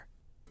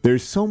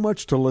There's so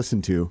much to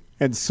listen to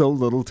and so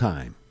little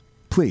time.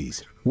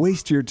 Please,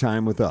 waste your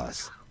time with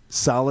us.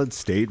 Solid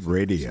State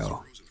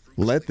Radio.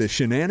 Let the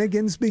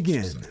shenanigans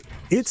begin.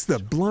 It's the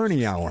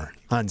Blarney Hour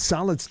on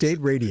Solid State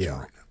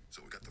Radio.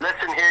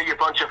 Listen here, you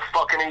bunch of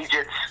fucking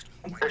idiots.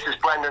 This is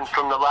Brendan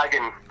from the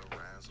Lagan.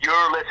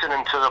 You're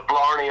listening to the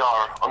Blarney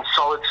Hour on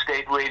Solid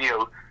State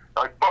Radio.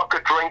 Now buck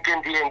a drink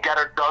into you and get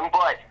her done,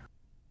 boy.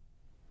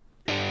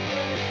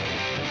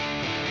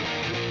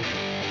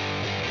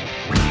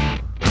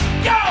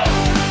 Go!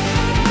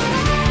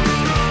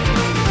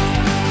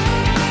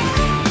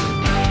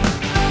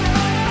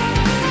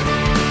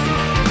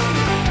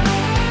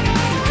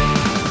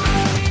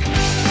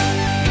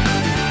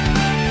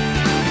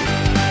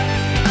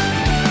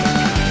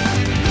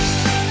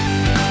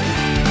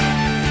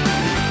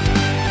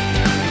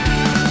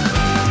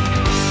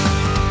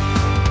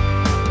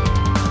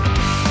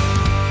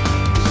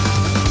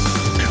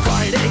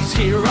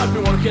 Here I've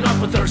been working up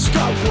a thirst,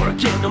 got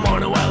work in the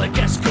morning. Well, I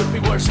guess could be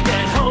worse.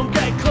 Get home,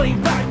 get clean,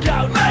 back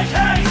out. Hey,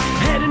 hey,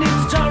 heading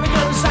into town, I'm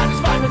gonna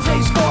satisfy my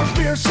taste for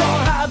beer, so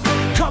I'll have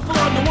a couple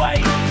on the way.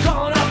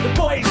 Calling up the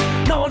boys,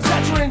 no one's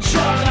at your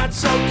sure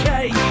that's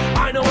okay.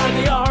 I know where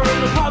they are in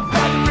the pub by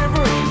the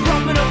river,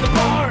 rubbing up the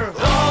bar.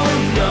 Oh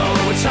no,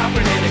 it's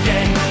happening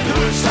again. The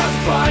roof starts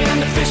to fly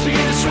and the fish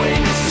begin to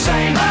swing. It's the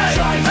same. Hey,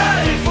 try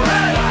hey, for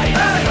hey,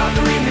 hey. Got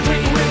the evening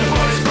drinking with the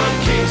boys from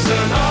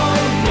Kingston. Oh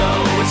no,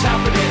 it's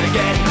happening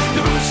again.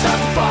 The roof starts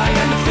to fly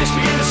and the fish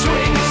begin to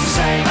swing. It's the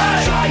same.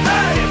 Hey, try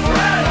hey, for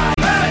hey,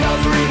 hey.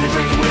 Got the evening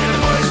drinking with the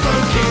boys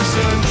from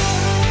Kingston.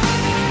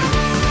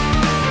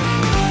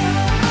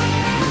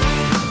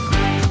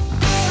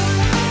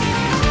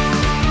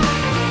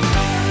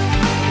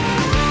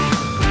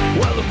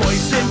 Well, the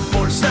boys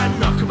enforce that,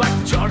 knock back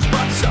the charge,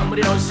 but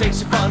somebody always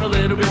takes it fun a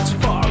little bit too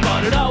far.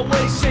 But it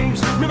always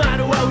seems, no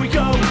matter where we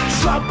go,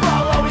 trouble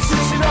always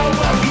seems to know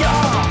where we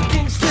are. The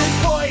Kingston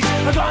boys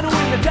are gonna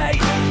win the day.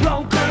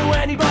 Won't through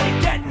anybody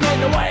getting in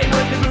the way.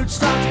 When the boots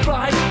start to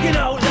fly, you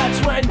know that's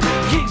when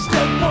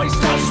Kingston boys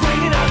start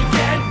swinging out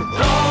again.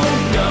 Oh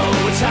no,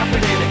 it's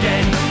happening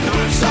again. The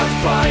boots start to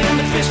fly and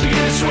the fish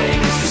begin to swing.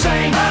 It's the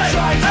same.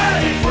 Try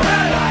hey, for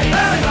hey,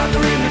 hey. Got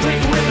the evening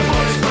drinking with the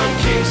boys from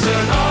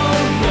Kingston.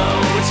 Oh no,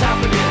 it's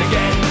happening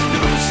again.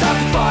 The boots start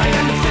to fly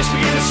and the fish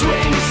begin to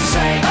swing. It's the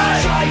same.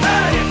 Try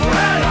hey, for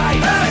hey,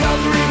 hey. Got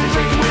the evening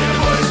drinking with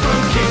the boys from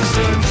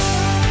Kingston.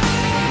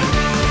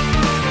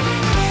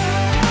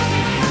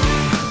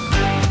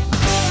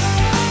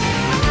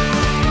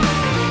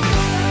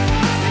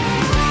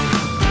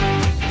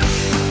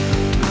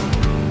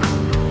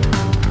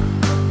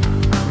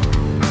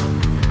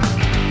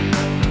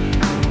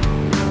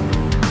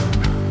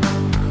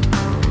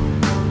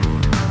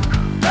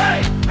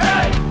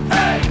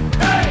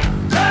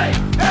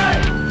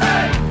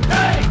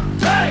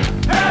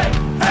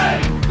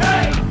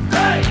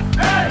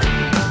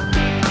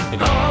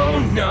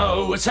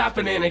 It's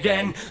happening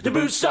again. The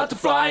boots start to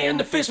fly and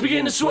the fish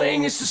begin to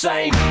swing. It's the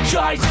same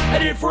shite,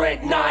 a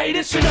different night.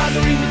 It's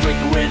another evening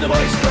drinking with the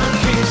boys from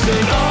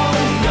Kingston. Oh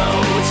no,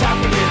 it's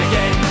happening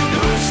again.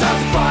 The boots start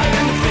to fly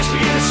and the fish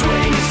begin to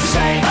swing. It's the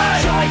same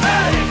shite,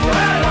 a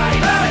different night.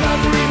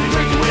 Another evening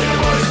drinking with the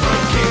boys from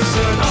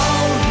Kingston.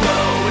 Oh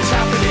no, it's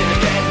happening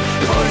again.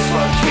 The boys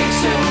from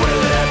Kingston, will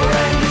it ever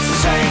end? It's the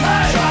same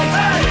shite,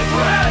 a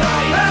different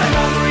night.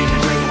 Another evening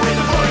drinking with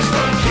the boys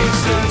from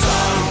Kingston.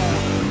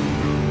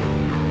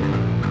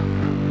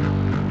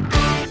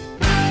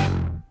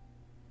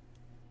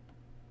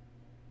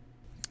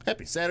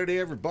 Happy Saturday,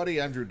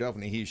 everybody. I'm Drew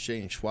Duffney. He's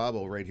Shane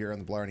Schwabel right here on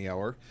the Blarney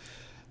Hour.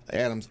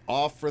 Adam's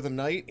off for the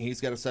night. He's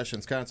got a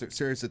Sessions concert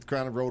series at the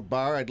Crown Road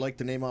Bar. I'd like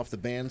to name off the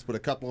bands, but a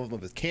couple of them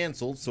have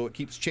canceled, so it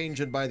keeps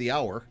changing by the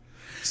hour.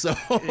 So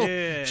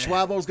yeah.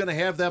 Schwabel's going to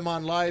have them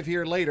on live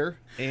here later,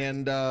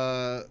 and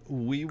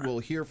we will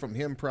hear from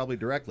him probably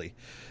directly.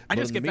 I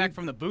just get back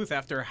from the booth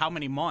after how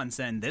many months,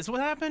 and this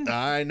what happened?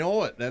 I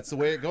know it. That's the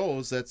way it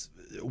goes. That's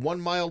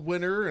one mild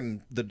winter,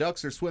 and the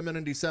ducks are swimming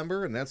in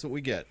December, and that's what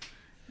we get.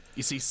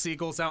 You see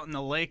seagulls out in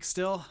the lake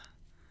still?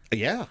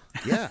 Yeah.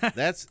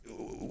 That's.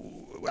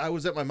 I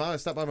was at I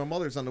stopped by my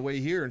mother's on the way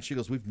here, and she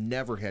goes, "We've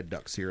never had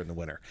ducks here in the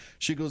winter."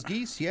 She goes,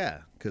 "Geese, yeah,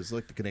 because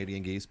like the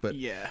Canadian geese, but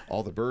yeah,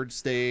 all the birds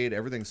stayed.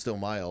 Everything's still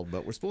mild,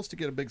 but we're supposed to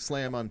get a big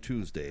slam on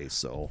Tuesday,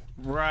 so."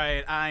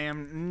 Right.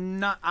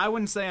 I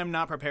wouldn't say I'm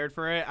not prepared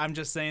for it. I'm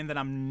just saying that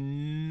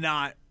I'm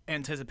not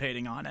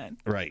anticipating on it.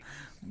 Right.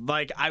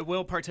 Like, I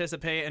will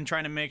participate in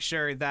trying to make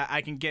sure that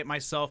I can get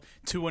myself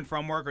to and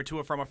from work or to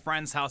and from a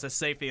friend's house as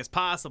safely as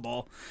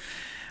possible.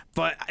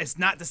 But it's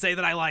not to say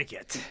that I like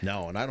it.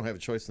 No, and I don't have a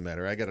choice in the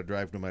matter. I got to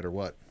drive no matter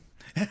what.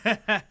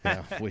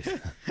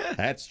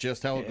 That's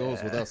just how it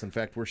goes with us. In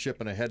fact, we're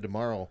shipping ahead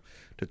tomorrow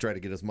to try to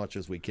get as much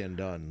as we can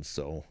done.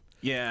 So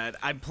Yeah,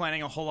 I'm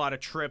planning a whole lot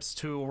of trips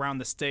to around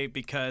the state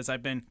because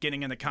I've been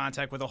getting into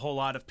contact with a whole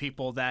lot of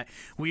people that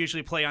we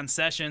usually play on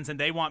sessions, and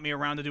they want me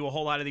around to do a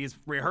whole lot of these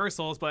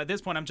rehearsals. But at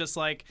this point, I'm just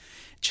like,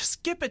 just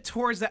skip it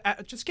towards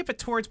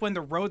when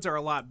the roads are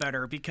a lot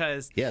better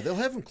because they'll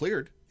have them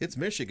cleared. It's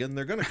Michigan;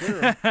 they're going to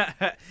clear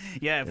them.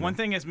 Yeah, one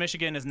thing is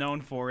Michigan is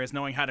known for is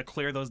knowing how to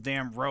clear those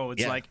damn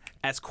roads like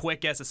as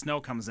quick as the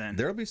snow comes in.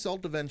 There'll be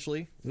salt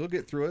eventually. We'll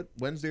get through it.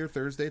 Wednesday or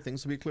Thursday,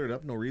 things will be cleared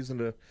up. No reason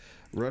to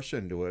rush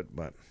into it,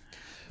 but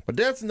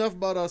that's enough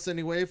about us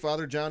anyway.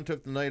 Father John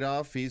took the night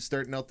off. He's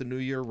starting out the new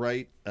year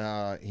right.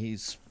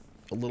 He's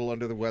a little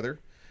under the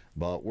weather,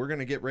 but we're going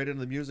to get right into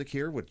the music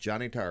here with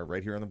Johnny Tarr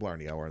right here on the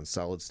Blarney Hour on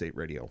Solid State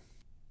Radio.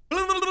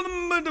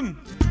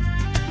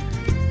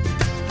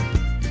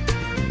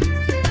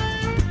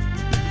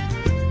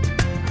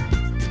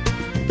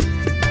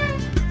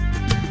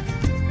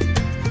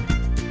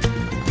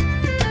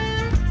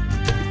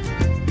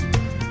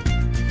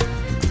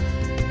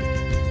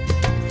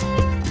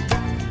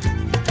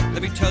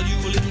 Tell you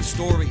a little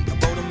story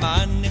about a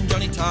man named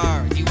Johnny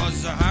Tarr. He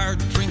was a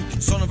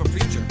hard-drinking son of a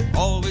preacher,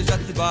 always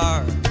at the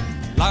bar.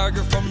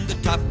 Lager from the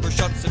tap or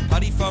shots and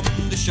paddy from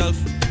the shelf.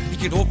 He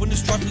could open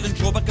his throttle and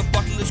throw back a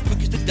bottle as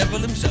quick as the devil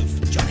himself.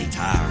 Johnny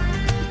Tarr.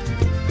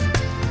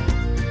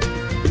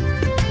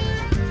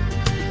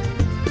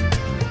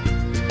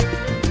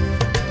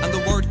 And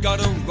the word got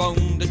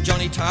around that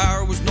Johnny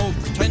Tarr was no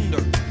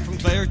pretender. From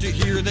Clare to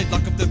here they'd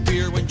lock up the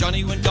beer when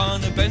Johnny went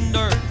on a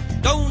bender.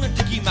 Down at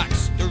Dickie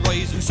Max, the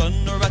rising sun,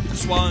 or at the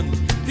Swan.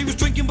 He was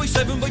drinking by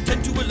 7, by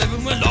 10 to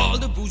 11, well, all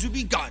the booze would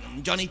be gone.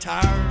 Johnny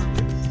Tarr.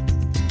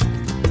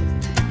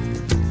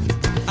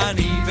 And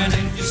even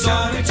if you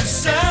saw it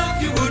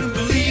yourself, you wouldn't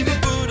believe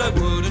it, but I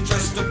wouldn't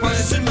trust a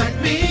person like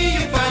me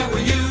if I were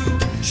you.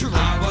 Sure,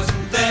 I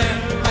wasn't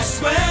there. I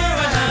swear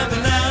I have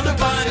an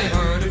alibi. I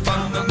heard it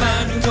from a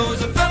man who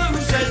knows a fella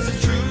who says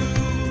it's true.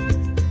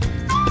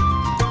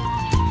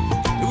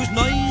 It was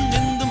 9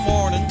 in the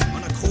morning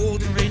on a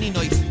cold and rainy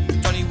night.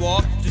 Johnny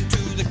walked into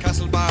the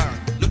castle bar,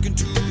 looking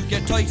to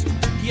get tight.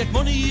 He had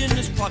money in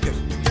his pocket,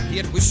 he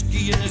had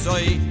whiskey in his eye.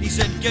 He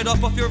said, get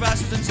up off your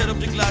asses and set up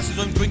the glasses,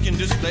 I'm drinking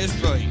this place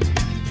dry.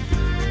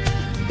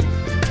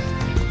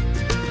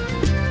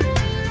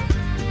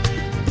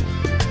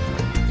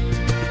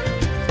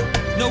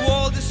 Now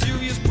all the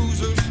serious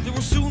boozers, they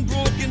were soon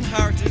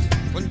broken-hearted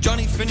when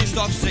Johnny finished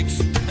off 6,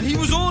 and he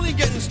was only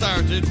getting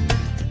started,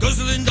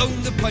 guzzling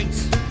down the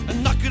pints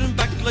and knocking him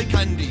back like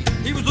candy.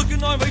 He was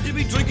looking alright to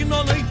be drinking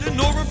all night, then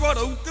Nora brought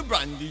out the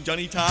brandy.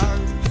 Johnny Tarr.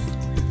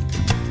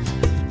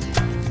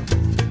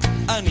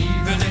 And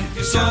even if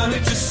you saw it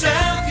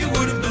yourself, you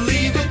wouldn't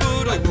believe it,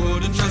 but I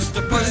wouldn't trust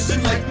a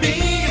person like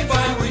me if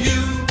I were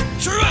you.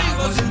 Sure, I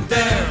wasn't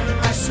there.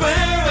 I swear I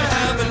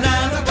have an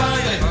alibi.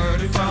 I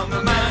heard it from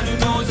a man who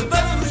knows a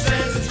fella who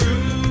says it's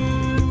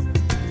true.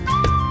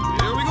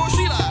 Here we go,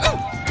 Sheila. Oh.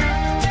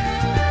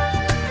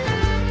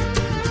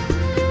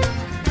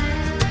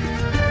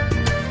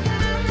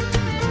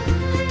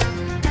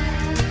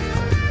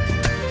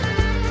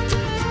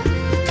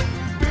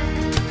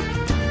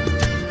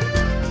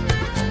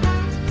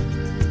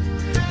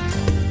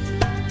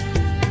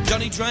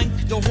 Johnny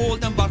drank the whole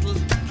damn bottle,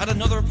 had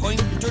another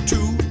pint or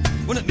two.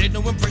 When it made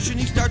no impression,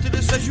 he started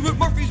a session with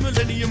Murphy's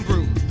Millennium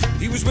Brew.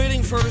 He was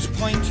waiting for his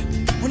pint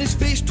when his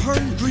face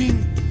turned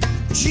green.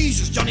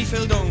 Jesus, Johnny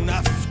fell down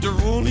after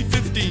only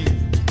 15.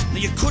 Now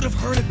you could have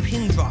heard a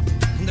pin drop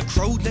and the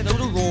crowd let out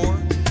a roar.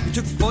 It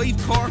took 5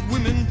 Cork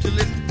women to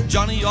lift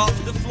Johnny off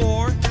the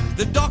floor.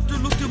 The doctor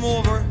looked him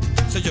over,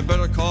 said you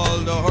better call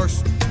the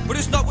hearse. But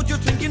it's not what you're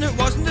thinking, it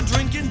wasn't the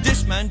drinking,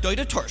 this man died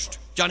of thirst.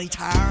 Johnny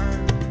Tarr.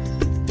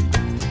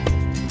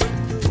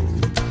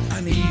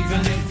 And even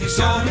if you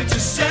saw it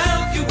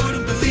yourself, you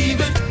wouldn't believe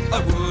it.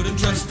 I wouldn't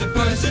trust a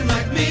person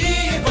like me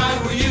if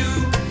I were you.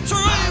 Sure,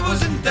 I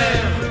wasn't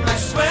there. I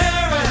swear I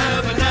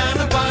have an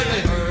alibi. I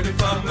heard it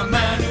from a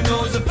man who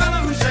knows a fella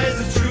who says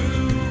it's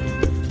true.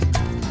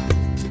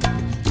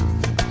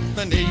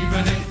 And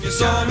even if you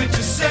saw it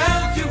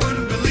yourself, you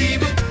wouldn't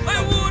believe it.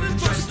 I wouldn't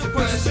trust a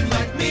person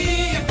like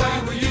me if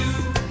I were you.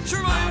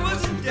 Sure, I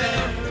wasn't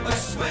there. I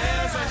swear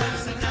I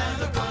have an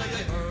alibi.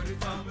 I heard it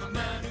from a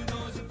man who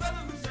knows a fella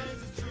who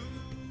says it's true.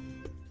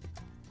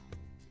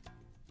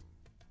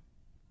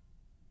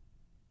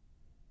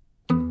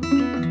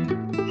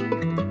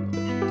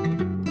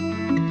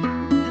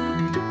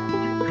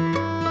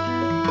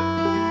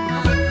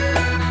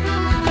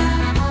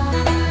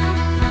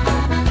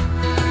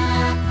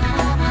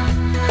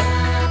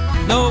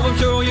 Now I'm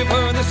sure you've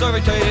heard the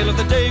sorry tale of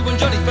the day when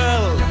Johnny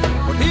fell.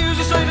 But here's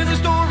a side of the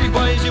story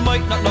wise you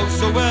might not know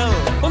so well.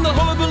 When the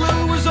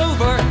hullabaloo was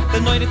over,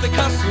 the night at the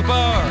castle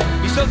bar,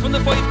 himself and the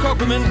 5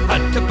 corporalmen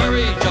had to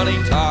bury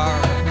Johnny Tarr.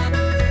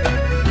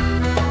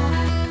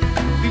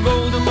 We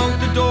rolled him out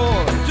the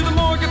door to the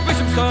morgue at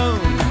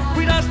Bishopstown.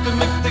 We'd asked him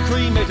if they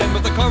cremated him,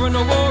 but the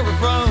coroner wore a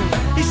frown.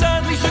 He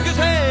sadly shook his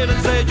head and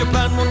said your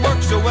plan won't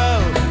work so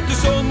well. There's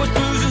so much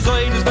booze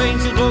inside his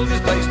veins, he'll blow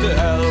this place to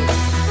hell.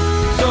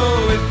 So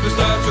if it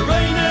starts to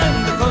rain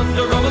and the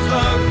thunder rolls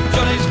loud,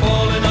 Johnny's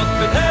falling up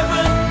in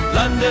heaven,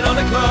 landed on a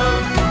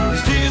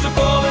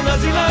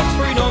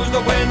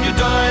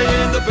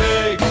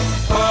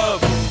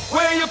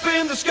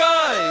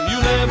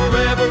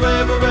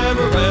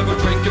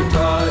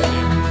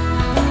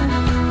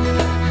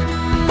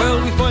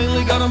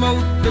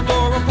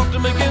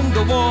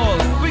the wall.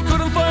 We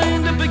couldn't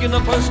find a big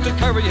enough house to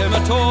carry him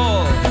at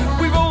all.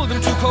 We rolled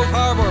him to Cove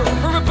Harbour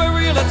for a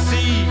burial at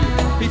sea.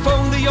 He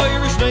found the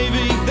Irish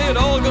Navy, they had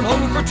all gone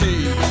home for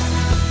tea.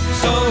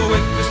 So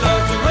if it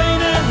starts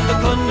raining, the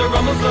thunder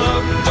rumbles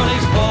loud.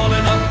 Johnny's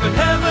falling up in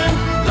heaven,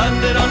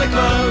 landed on a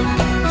cloud.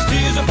 His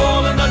tears are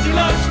falling as he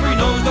laughs, for he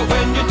knows that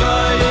when you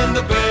die in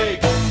the big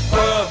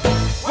pub,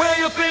 way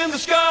up in the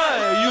sky,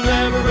 you'll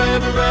never,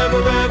 ever,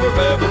 ever, ever,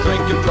 ever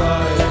drink it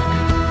dry.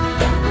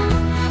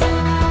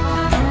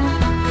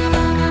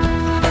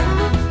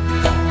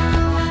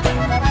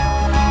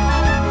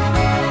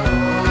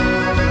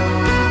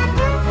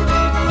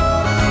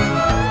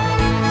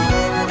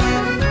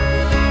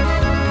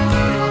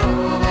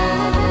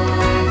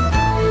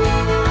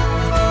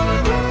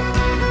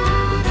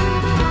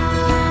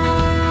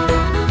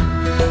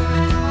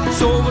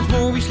 So once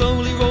more we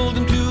slowly rolled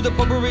him to the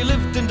pub where he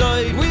lived and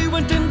died. We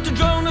went in to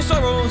drown our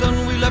sorrows and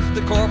we left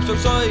the corpse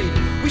outside.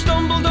 We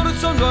stumbled out at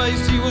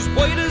sunrise, he was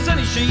white as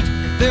any sheet.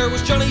 There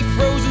was Johnny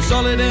frozen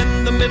solid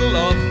in the middle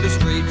of the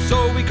street. So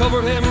we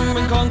covered him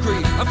in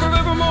concrete and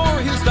forevermore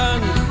he'll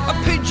stand. A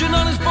pigeon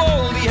on his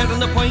baldy head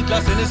and a pint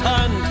glass in his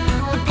hand.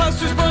 The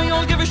passers-by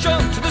all give a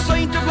shout to the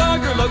saint of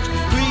Lagerlout.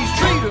 Please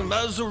treat him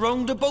as a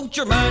roundabout,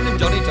 your man named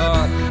Johnny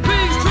Tar.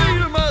 Please treat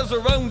him as a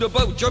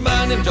roundabout, your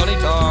man named Johnny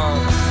Tar.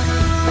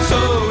 So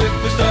if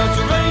it starts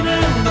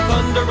raining, the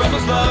thunder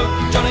rumbles loud.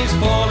 Johnny's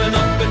falling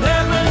up in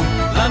heaven,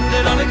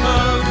 landed on a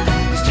cloud.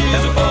 His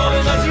tears are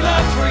falling as he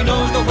laughs, for he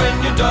knows that when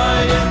you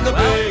die in the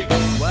big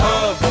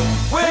pub,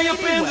 way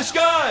up in the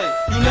sky,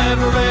 you'll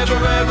never, ever,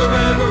 ever,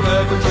 ever,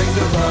 ever drink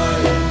the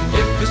rye.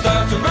 If it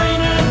starts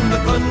raining, the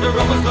thunder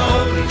rumbles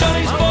loud.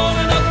 Johnny's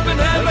falling up in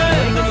heaven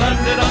and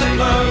landed on a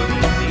cloud.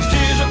 His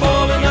tears are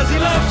falling as he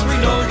laughs, for he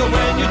knows that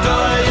when you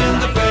die in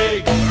the big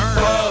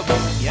pub,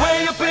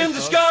 way up in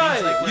the sky,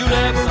 you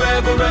never,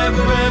 ever,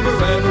 ever, ever,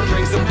 ever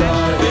drink some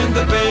blood in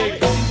the big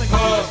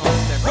pub.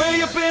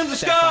 Way up in the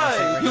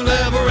sky, you'll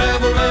never,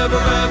 ever, ever,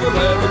 ever,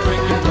 ever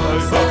drink your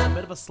blood. A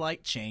bit of a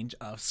slight change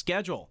of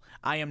schedule.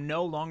 I am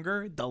no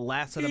longer the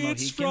last of the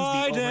Mohicans, the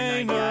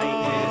Friday overnight guy.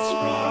 night. It's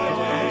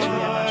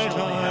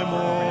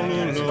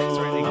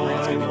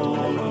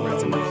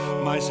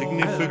My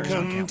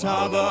significant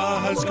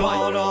other has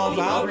gone off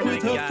out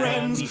with her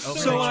friends,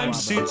 so I'm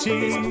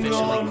sitting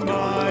on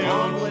my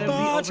own,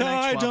 but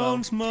I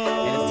don't mind.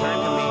 And it's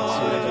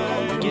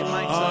time for me to get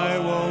myself I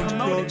won't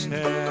promoted.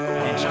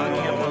 And Sean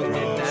Campbell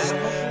did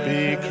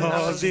that.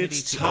 Because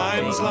it's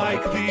times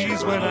like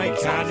these when I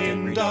can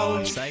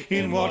indulge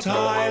in what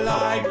I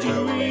like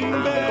doing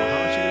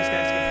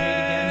best.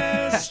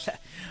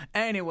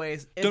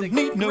 Anyways, it's Don't a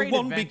need no great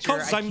one adventure.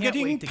 because I I'm can't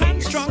getting wait to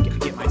pants drunk.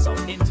 get myself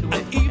into it.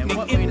 An evening and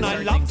what way in to I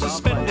start love things to off,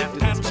 spend but it after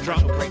pants this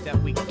drunk. commercial break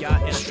that we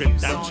got, and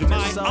Stripped down to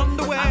my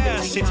underwear,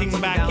 sitting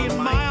back in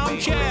my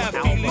armchair,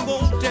 feeling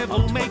all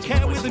devil may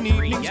care with an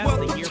evening's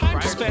worth of time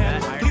to spare.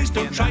 Please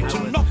don't try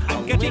to knock,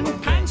 I'm getting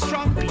pants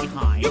drunk.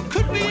 You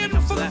could be in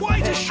for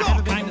quite a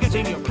shock, I'm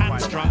getting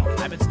pants drunk.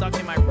 I've been stuck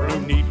in my room. No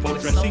need for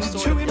with dressing some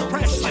sort to of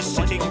impress, illness, just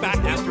like sitting one back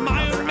illness in after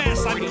my another. own I'm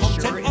mess, I'm pretty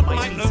content sure it on might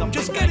my be own, something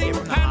just that I getting get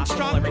from the pants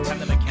hospital drunk. every time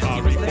that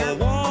Mackenzie was there.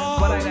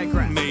 But I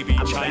digress. Maybe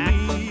I'm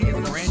Chinese. back.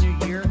 It's a brand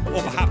new year.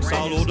 Or perhaps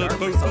I'll order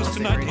both those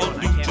tonight. I'll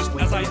do just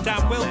as I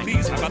damn well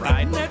please. How about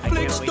that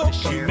Netflix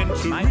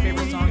documentary my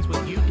favorite songs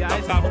with you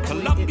guys about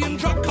Colombian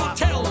drug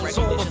cartels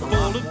or the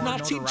fall of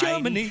Nazi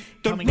Germany?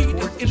 Don't need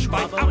an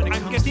invite out,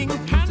 I'm getting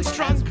pants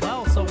drunk.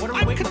 So what are we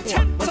I'm waiting for?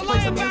 content Let's to play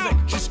lie some music.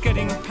 about, just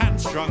getting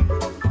pants drunk.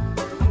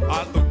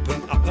 I'll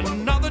open up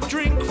another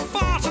drink,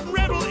 fart and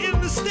revel in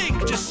the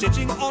stink, just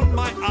sitting on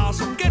my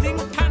arse and getting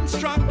pants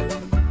drunk.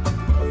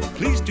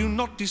 Please do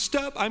not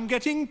disturb, I'm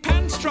getting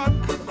pants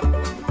drunk.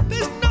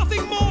 There's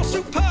nothing more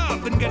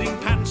superb than getting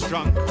pants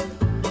drunk.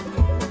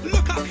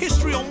 Look up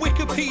history on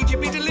Wikipedia,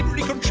 be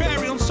deliberately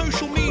contrary on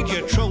social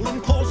media, troll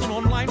and cause an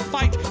online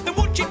fight, then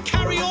watch it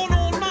carry on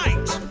all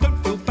night. Don't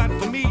feel bad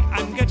for me,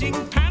 I'm getting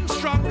pants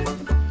drunk.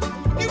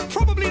 You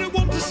probably don't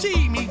want to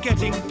see me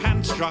getting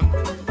pants drunk.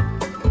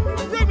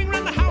 Roaming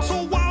around the house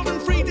all wild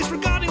and free,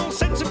 disregarding all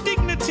sense of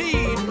dignity.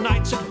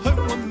 Nights at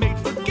home were made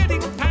for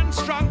getting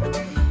pants drunk.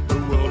 The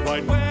World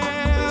Wide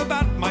Web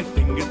at my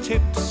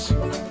fingertips,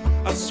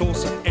 a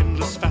source of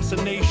endless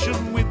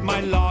fascination with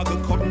my lager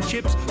cotton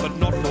chips, but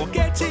not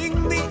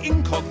forgetting the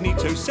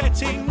incognito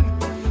setting.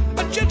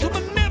 A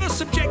gentleman never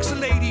subjects a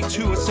lady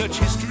to a search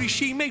history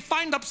she may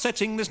find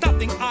upsetting. There's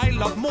nothing I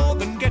love more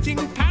than getting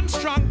pants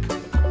drunk.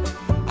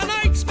 A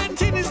night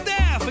spent in is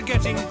there for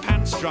getting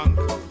pants drunk.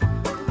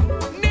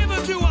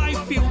 Never do I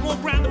feel more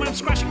grand than when I'm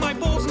scratching my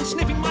balls and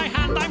sniffing my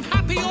hand. I'm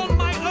happy on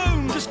my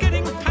own, just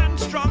getting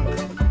pants drunk.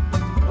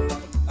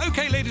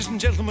 Okay, ladies and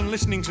gentlemen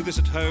listening to this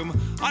at home,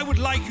 I would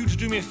like you to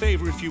do me a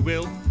favour, if you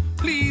will.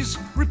 Please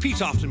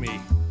repeat after me.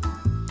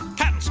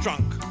 Pants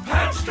drunk.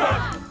 Pants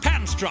drunk,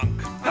 Pants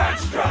drunk. pants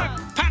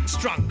drunk, Pants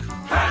drunk.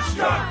 pants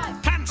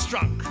drunk, Pants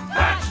drunk.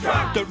 pants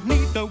drunk, Don't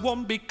need no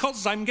one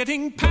because I'm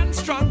getting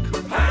pants drunk.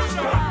 pants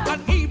drunk,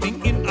 An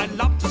evening in I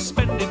love to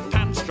spend it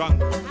pants drunk.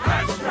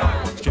 pants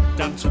drunk, Stripped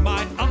down to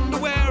my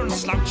underwear and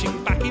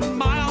slouching back in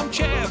my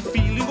armchair,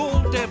 feeling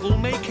all devil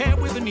may care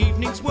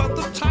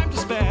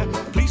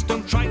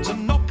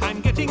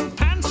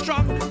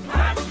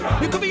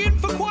You could be in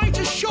for quite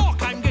a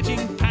shock. I'm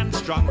getting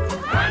pants drunk.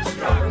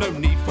 No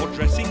need for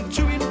dressing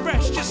to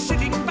impress. Just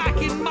sitting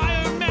back in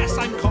my own mess.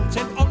 I'm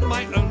content on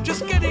my own,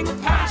 just getting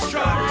pants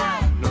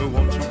drunk. No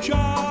one to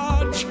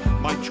judge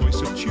my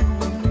choice of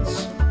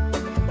tunes.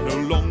 No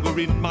longer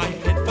in my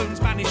headphones,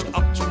 banished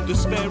up to the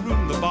spare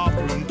room. The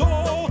bathroom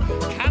door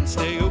can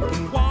stay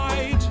open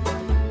wide.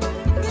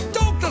 The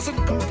dog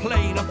doesn't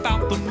complain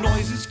about the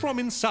noises from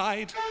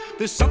inside.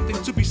 There's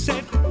something to be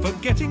said for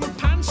getting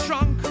pants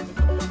drunk.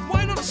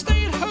 Why not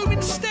stay at home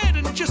instead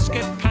and just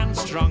get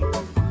pants drunk?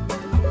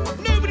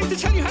 Nobody to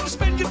tell you how to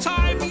spend your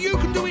time. You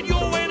can do it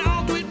your way and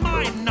I'll do it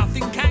mine.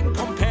 Nothing can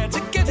compare to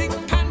getting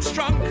pants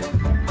drunk.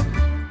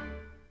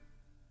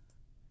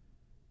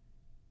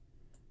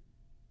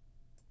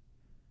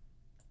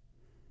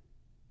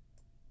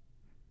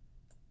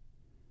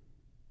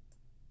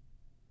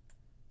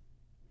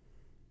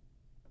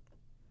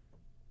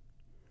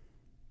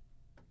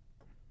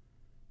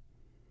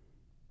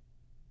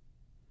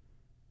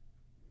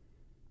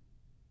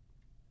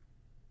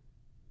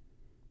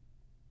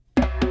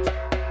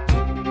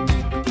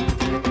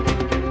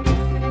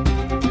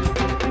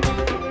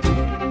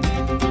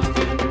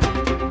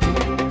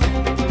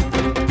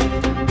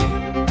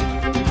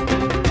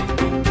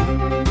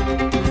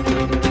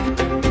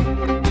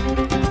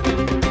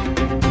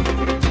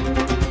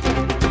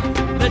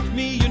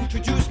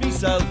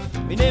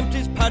 My name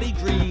is Paddy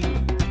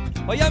Green.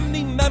 I am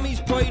me mammy's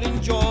pride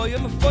and joy.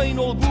 I'm a fine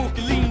old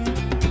Wookaleen.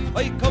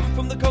 I come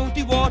from the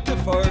county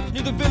Waterford,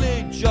 near the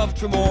village of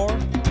Tremor.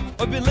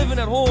 I've been living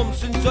at home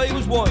since I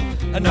was 1,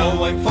 and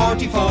now I'm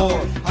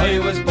 44. I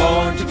was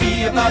born to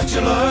be a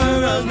bachelor,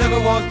 I'll never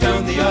walk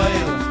down the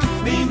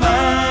aisle. Me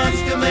man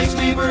still makes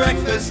me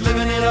breakfast,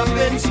 living it up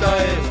in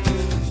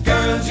style.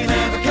 Girls, you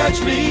never catch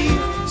me,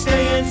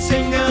 staying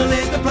single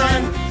is the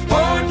plan.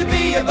 Born to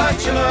be a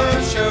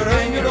bachelor, sure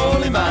I'm your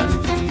only man.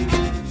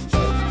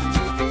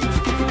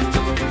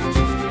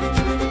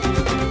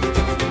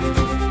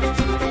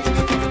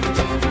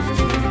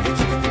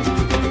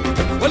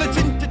 Well, it's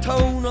into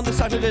town on the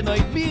Saturday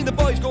night. Me and the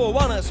boys go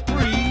on a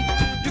spree.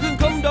 You can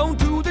come down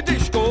to the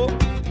disco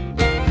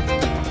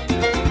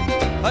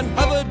and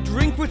have a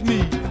drink with me,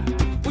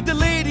 with the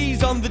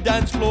ladies on the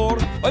dance floor.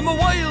 I'm a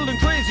wild and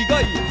crazy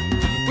guy,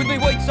 with me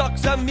white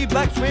socks and me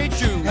black suede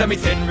shoes and me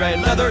thin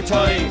red leather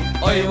tie.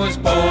 I was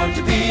born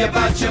to be a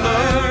bachelor,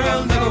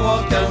 I'll never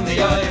walk down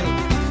the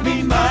aisle.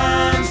 Me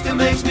man still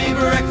makes me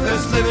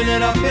breakfast, living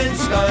it up in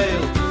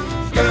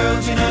style.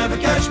 Girls, you never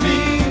catch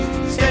me,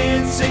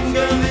 staying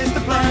single is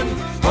the plan.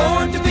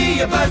 Born to be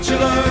a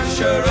bachelor,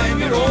 sure I'm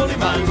your only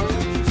man.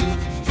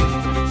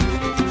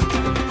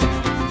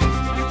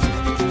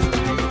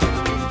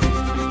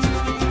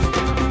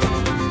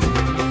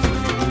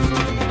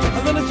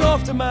 And then it's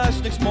off to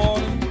mass next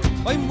morning,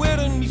 I'm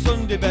wearing me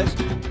Sunday best.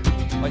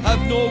 I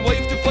have no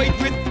wife to fight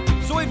with,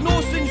 so I've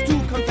no sins to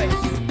confess.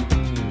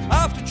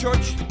 After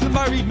church, the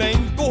married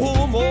men go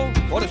home, oh,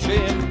 what a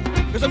shame,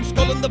 'cause I'm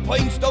sculling the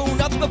pints down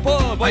at the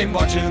pub. I'm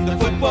watching the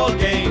football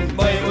game.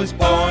 I was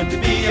born to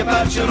be a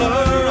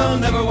bachelor, I'll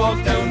never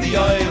walk down the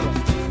aisle.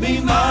 Me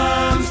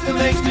mom still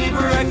makes me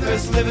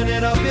breakfast, living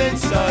it up in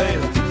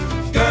style.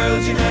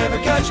 Girls, you never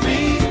catch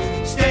me,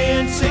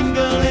 staying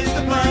single is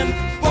the plan.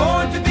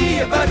 Born to be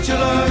a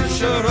bachelor,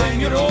 sure I'm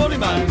your only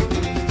man.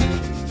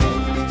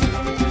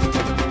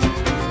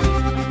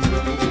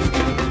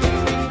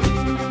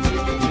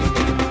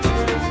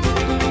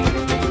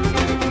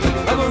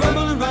 I'm a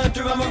rambling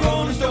ranter, I'm a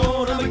rolling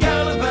stone, I'm a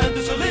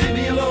gallivanter, so leave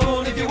me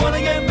alone. If you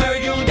wanna get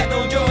married, you'll get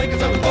no joy,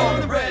 'cause I was born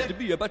and bred to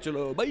be a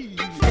bachelor. Bye.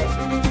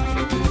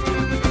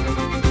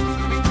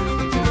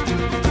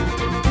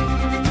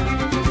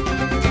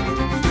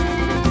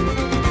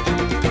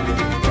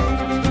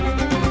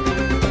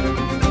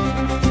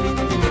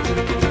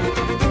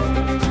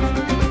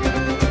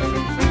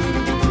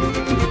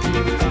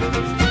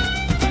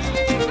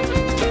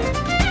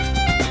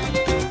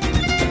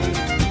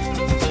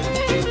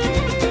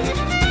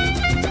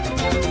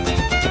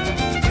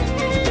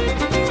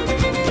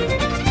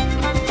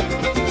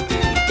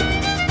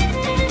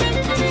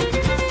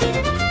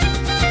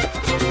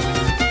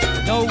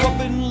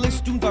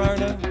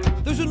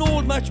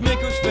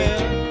 Matchmaker's fair.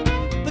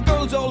 The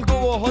girls all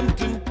go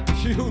a-hunting,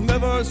 you'll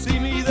never see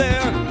me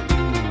there.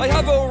 I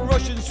have a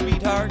Russian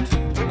sweetheart,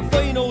 a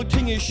fine old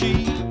thing is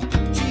she.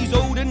 She's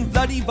out in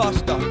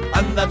Vladivostok,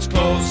 and that's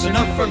close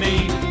enough for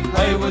me.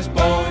 I was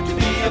born to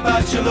be a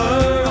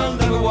bachelor, I'll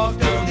never walk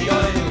down the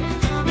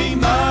aisle. Me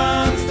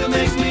man still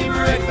makes me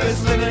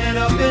breakfast, living it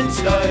up in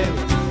style.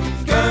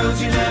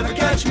 Girls, you never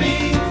catch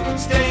me,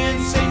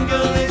 staying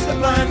single is the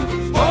plan.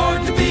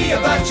 Born to be a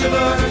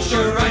bachelor,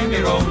 sure I'm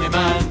your only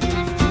man.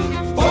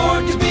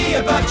 Born to be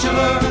a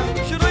bachelor,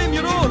 sure I'm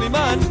your only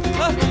man.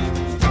 Huh?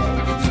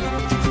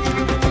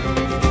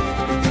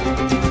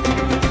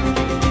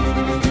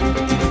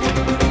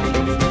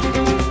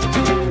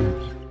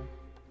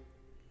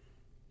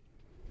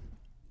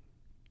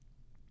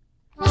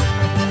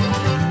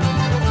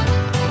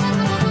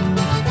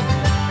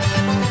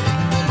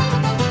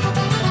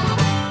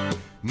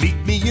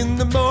 Meet me in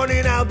the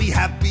morning, I'll be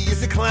happy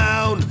as a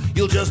clown.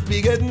 You'll just be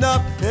getting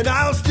up and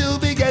I'll still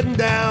be getting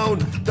down.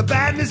 The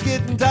band is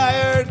getting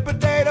tired, but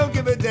they don't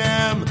give a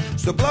damn.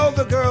 So blow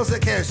the girls a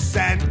kiss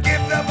and give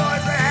the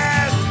boys a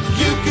hand.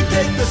 You can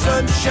take the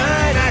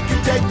sunshine, I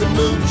can take the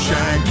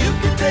moonshine. You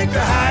can take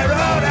the high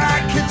road,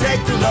 I can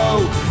take the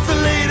low. For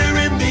later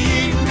in the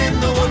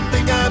evening, the one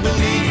thing I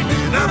believe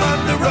in, I'm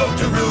on the road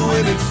to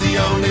ruin, it's the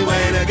only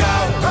way to go.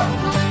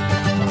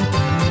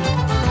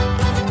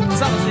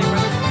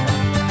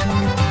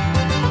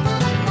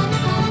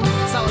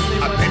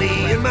 A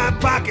penny in my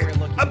pocket,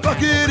 a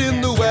bucket in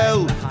the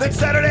well. That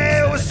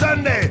Saturday was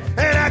Sunday,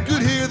 and I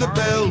could hear the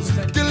bells.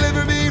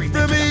 Deliver me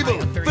from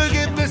evil,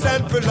 forgiveness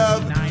and for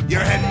love.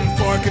 You're heading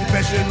for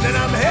confession, and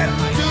I'm heading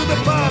to the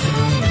pub.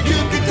 You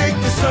can take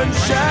the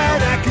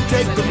sunshine, I can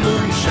take the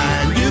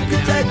moonshine. You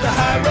can take the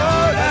high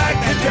road, I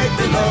can take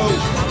the low.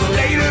 But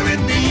later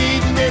in the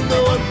evening,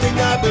 the one thing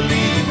I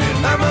believe in,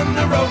 I'm on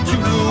the road to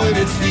ruin,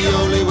 it's the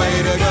only way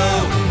to go.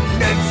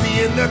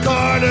 Nancy in the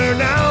corner,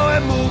 now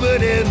I'm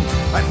moving in.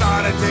 I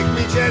thought I'd take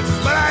me chances,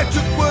 but I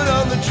took one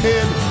on the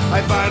chin.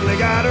 I finally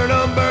got her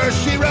number,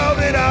 she wrote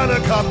it on a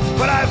cup.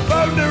 But I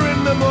phoned her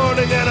in the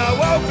morning and I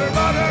woke her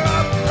mother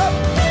up.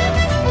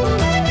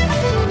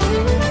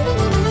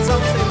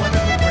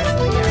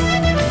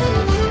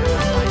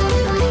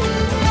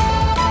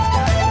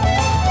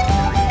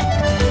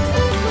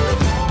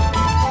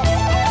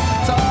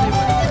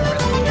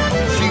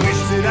 She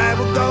wished that I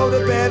would go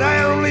to bed,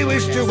 I only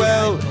wished her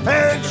well.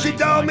 And she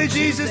told me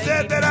Jesus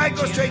said that I'd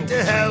go straight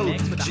to hell.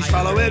 She's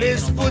following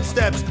his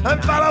footsteps,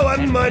 I'm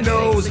following my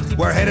nose.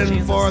 We're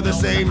heading for the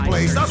same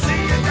place, I'll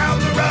see you down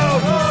the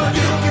road.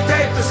 You can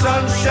take the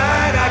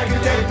sunshine, I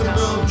can take the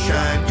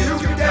moonshine. You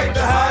can take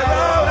the high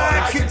road,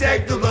 I can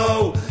take the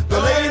low.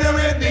 But later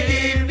in the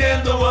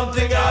evening, the one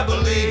thing I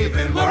believe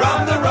in, we're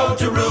on the road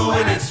to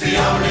ruin, it's the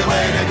only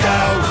way to go.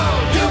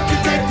 You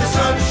can take the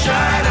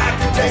sunshine, I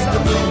can take the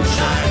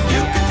moonshine.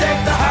 You can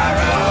take the high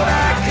road,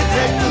 I can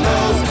take the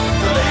low.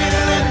 But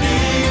later in the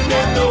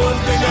evening, the one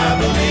thing I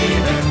believe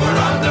in, we're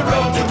on the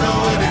road to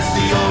ruin, it's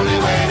the only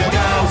way to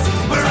go.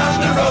 We're on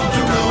the road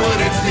to ruin,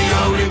 it's the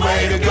only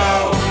way to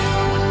go.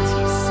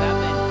 27.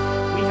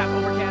 We have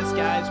overcast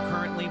skies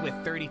currently with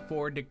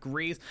 34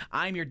 degrees.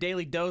 I'm your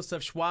daily dose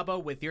of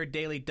Schwabo with your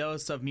daily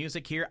dose of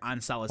music here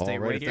on Solid State All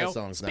right, Radio. if that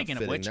song's Speaking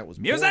not of fitting, which, that was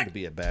music. born to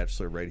be a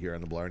bachelor right here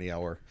on the Blarney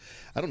Hour.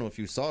 I don't know if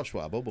you saw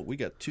Schwabo, but we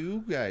got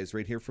two guys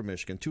right here from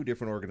Michigan, two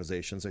different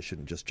organizations. I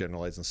shouldn't just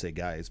generalize and say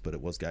guys, but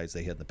it was guys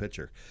they had in the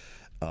picture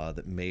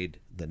that made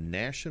the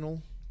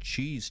National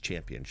Cheese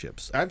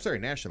Championships. I'm sorry,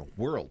 National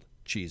World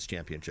Cheese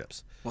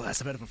Championships. Well,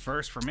 that's a bit of a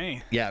first for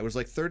me. Yeah, it was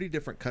like 30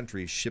 different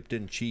countries shipped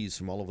in cheese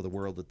from all over the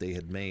world that they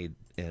had made,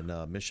 and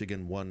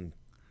Michigan won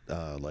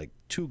like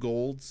 2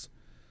 golds,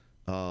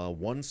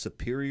 1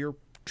 Superior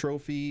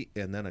trophy,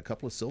 and then a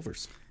couple of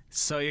silvers.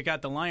 So you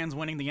got the Lions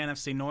winning the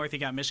NFC North. You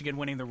got Michigan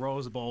winning the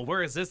Rose Bowl.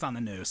 Where is this on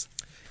the news?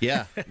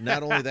 Yeah,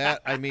 not only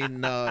that, I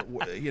mean,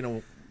 you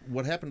know,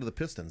 what happened to the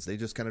Pistons? They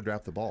just kind of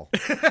dropped the ball.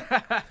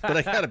 But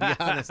I got to be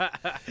honest,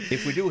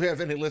 if we do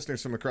have any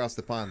listeners from across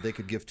the pond, they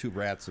could give 2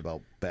 rats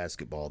about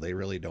basketball. They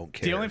really don't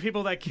care. The only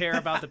people that care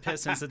about the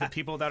Pistons are the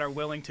people that are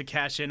willing to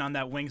cash in on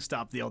that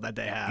Wingstop deal that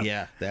they have.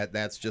 Yeah,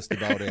 that's just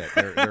about it.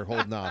 They're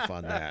holding off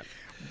on that.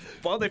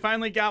 Well, they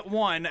finally got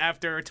one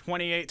after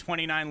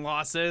 28-29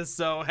 losses.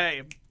 So,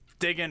 hey,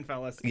 dig in,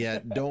 fellas. Yeah,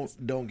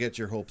 don't get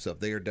your hopes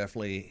up. They are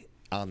definitely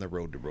on the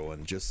road to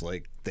ruin, just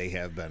like they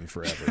have been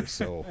forever.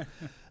 So,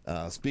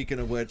 speaking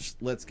of which,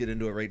 let's get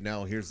into it right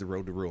now. Here's the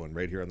road to ruin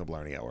right here on the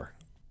Blarney Hour.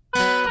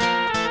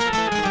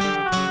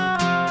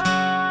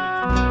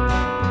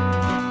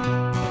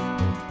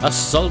 A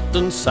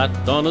sultan sat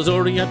on his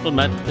oriental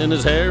mat in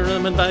his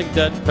harem in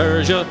Baghdad,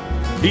 Persia.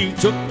 He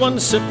took one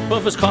sip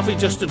of his coffee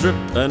just a drip,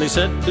 and he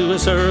said to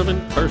his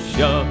servant, curse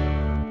ya,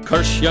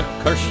 curse ya,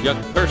 curse ya,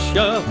 curse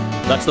ya.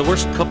 That's the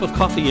worst cup of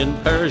coffee in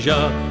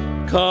Persia.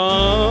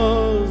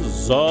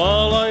 'Cause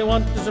all I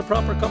want is a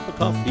proper cup of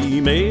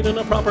coffee made in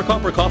a proper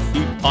copper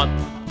coffee pot.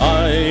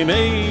 I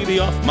may be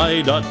off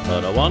my dot,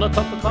 but I want a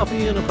cup of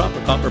coffee in a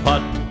proper copper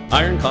pot.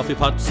 Iron coffee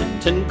pots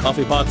and tin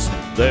coffee pots,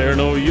 they're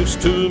no use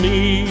to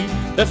me.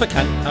 If I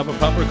can't have a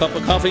proper cup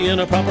of coffee in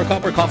a proper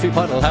copper coffee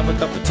pot, I'll have a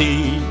cup of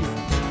tea.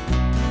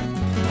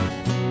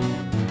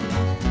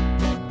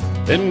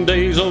 In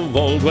days of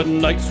old,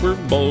 when nights were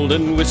bold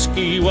and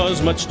whiskey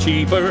was much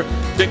cheaper,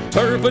 Dick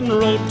Turpin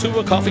rode to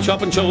a coffee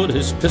shop and showed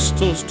his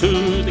pistols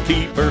to the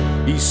keeper.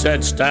 He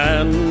said,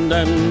 stand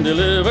and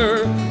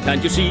deliver,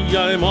 can't you see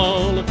I'm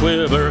all a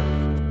quiver?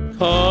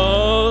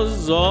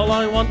 'Cause all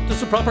I want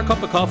is a proper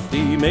cup of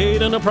coffee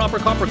made in a proper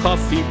copper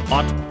coffee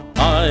pot.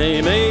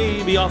 I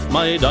may be off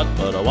my dot,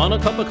 but I want a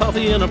cup of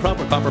coffee in a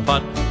proper copper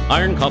pot.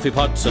 Iron coffee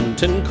pots and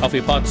tin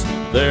coffee pots,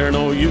 they're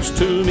no use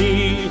to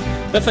me.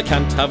 If I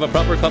can't have a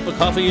proper cup of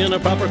coffee in a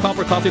proper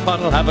copper coffee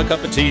pot, I'll have a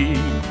cup of tea.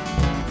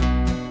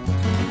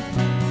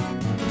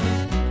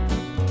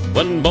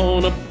 When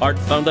Bonaparte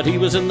found that he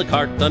was in the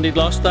cart and he'd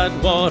lost that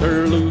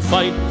Waterloo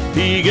fight,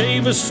 he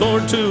gave his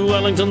sword to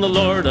Wellington the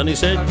Lord and he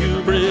said,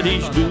 you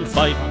British do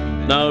fight.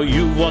 Now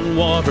you've won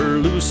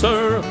Waterloo,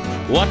 sir.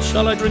 What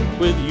shall I drink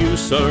with you,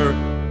 sir?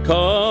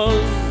 'Cause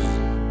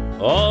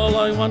all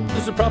I want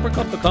is a proper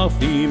cup of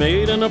coffee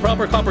made in a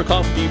proper copper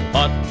coffee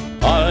pot.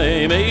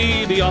 I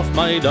may be off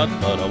my dot,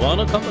 but I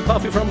want a cup of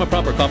coffee from a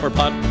proper copper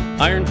pot.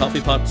 Iron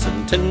coffee pots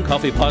and tin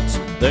coffee pots,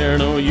 they're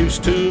no use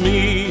to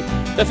me.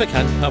 If I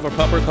can't have a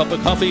proper cup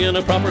of coffee in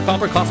a proper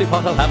copper coffee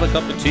pot, I'll have a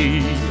cup of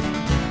tea.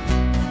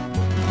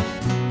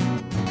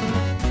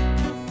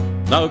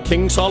 Now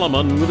King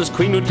Solomon with his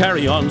queen would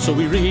carry on, so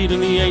we read in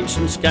the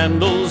ancient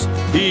scandals.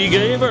 He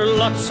gave her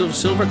lots of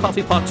silver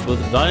coffee pots with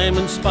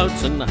diamond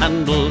spouts and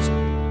handles.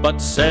 But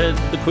said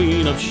the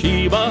Queen of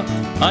Sheba,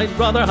 I'd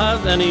rather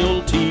have any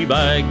old tea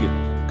bag.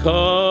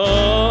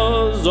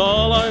 'Cause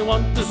all I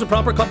want is a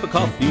proper cup of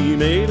coffee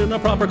made in a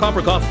proper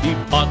copper coffee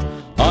pot.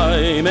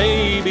 I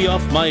may be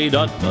off my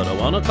dot, but I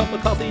want a cup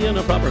of coffee in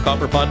a proper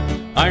copper pot.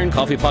 Iron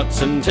coffee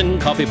pots and tin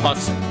coffee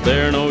pots,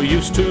 they're no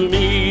use to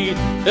me.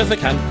 If I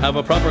can't have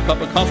a proper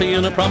cup of coffee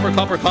in a proper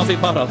copper coffee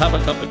pot, I'll have a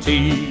cup of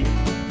tea.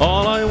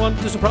 All I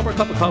want is a proper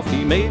cup of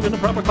coffee made in a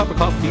proper copper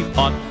coffee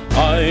pot.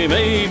 I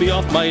may be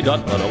off my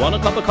dot, but I want a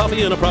cup of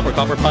coffee in a proper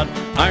copper pot.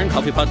 Iron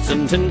coffee pots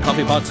and tin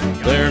coffee pots,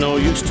 they're no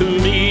use to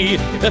me.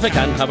 If I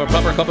can't have a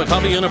proper cup of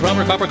coffee in a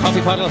proper copper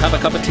coffee pot, I'll have a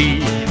cup of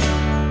tea.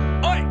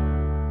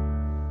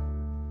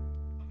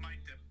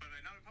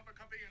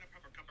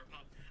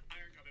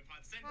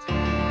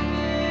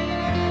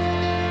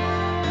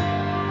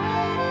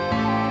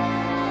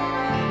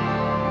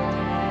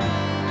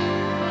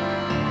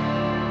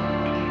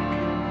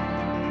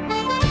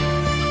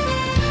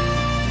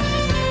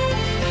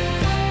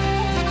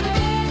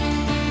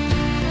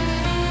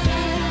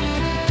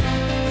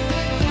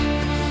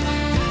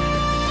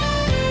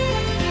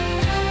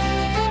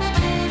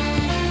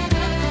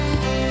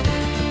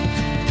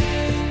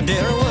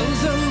 There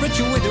was a rich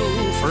widow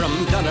from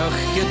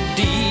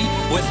Donaghadee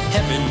with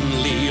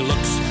heavenly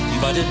looks,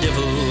 but a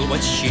devil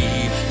was she.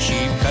 She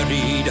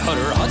buried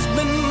her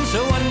husbands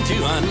 1,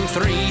 2, and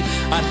 3,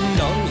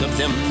 and all of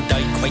them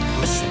died quite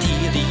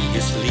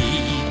mysteriously.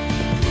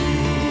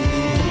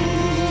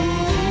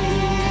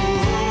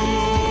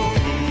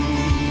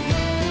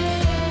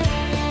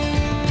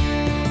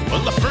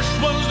 Well, the first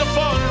was the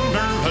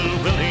farmer,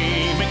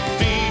 Willie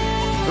McPhee,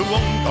 who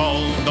owned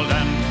all the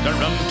land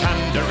around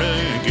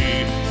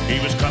Tanderagee. He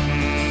was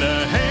cutting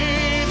the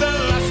hay the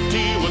last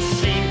he was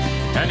seen,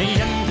 and he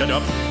ended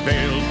up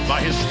bailed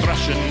by his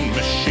threshing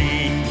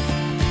machine.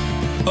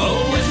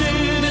 Oh,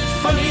 isn't it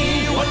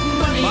funny what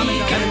money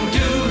can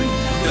do?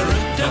 The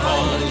root of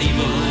all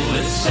evil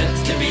is said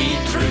to be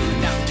true.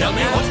 Tell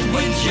me, what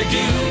would you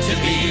do to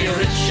be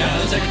rich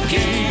as a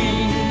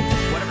king?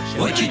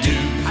 Would you do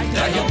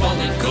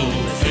diabolical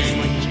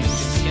things?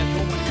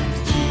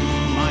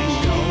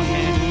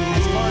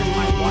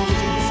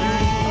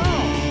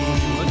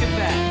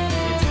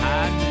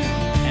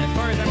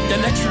 The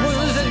next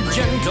was a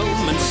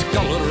gentleman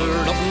scholar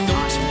of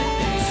note,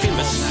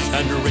 famous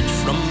and rich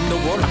from the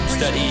works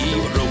that he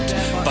wrote.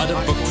 But a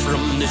book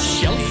from the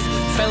shelf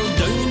fell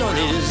down on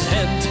his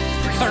head.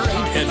 A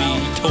right heavy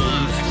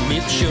tome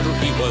made sure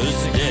he was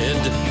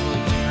dead.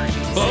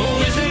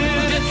 Oh,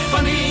 isn't it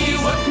funny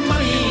what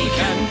money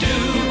can do?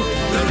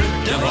 The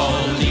root of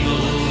all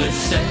evil is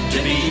said to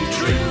be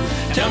true.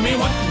 Tell me,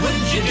 what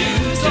would you do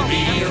to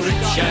be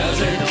rich as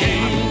a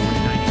king?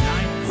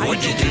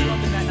 Would you do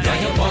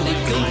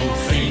diabolical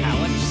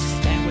things?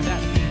 And with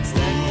that being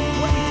said,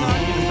 what are we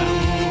talking about?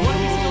 What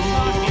are we still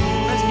talking?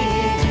 Let's get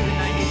into the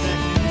 90s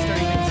and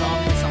starting things off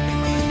with something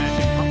from the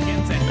Smashing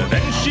Pumpkins. And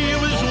Then she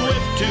was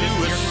wed to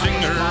a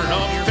singer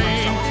of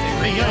fame,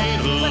 the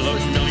idol of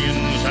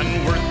millions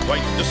and worth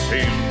quite the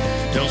same.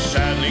 Till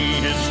sadly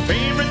his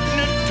favorite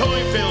new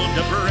toy failed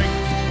to break,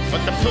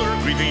 but the poor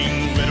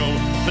grieving widow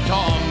put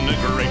on a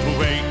great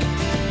wake.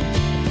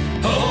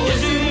 Oh,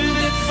 isn't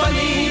it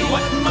funny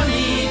what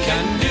money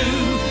can do?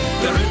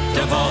 The root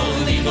of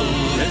all evil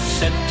is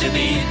said to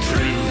be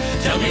true.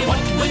 Tell me,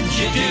 what would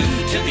you do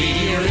to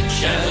be rich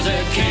as a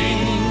king?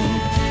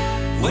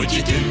 Would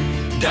you do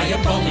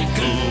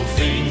diabolical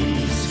things?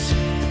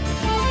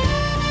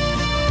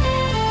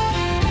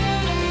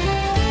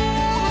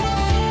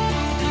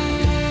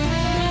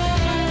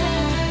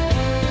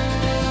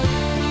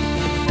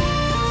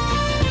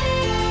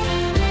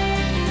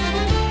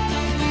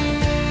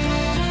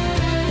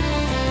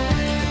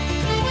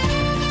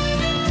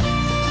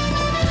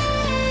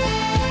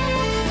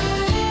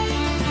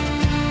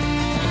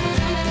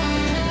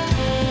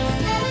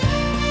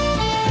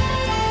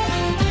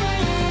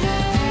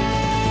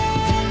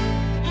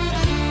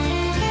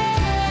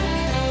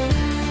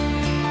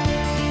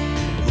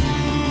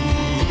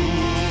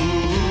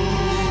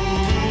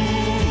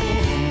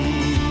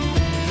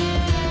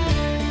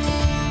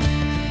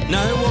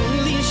 Now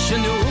only she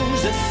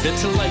knows if it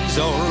lies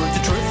or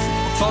the truth.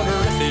 For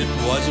if it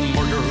was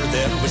murder,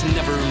 there was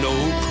never no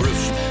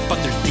proof.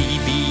 But there's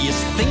devious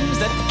things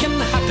that can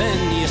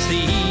happen, you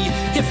see,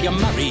 if you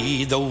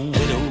marry the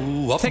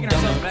widow of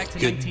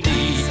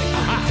Donaghadee.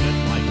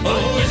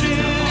 Oh, isn't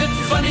it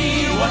funny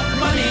what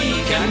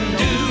money can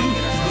do?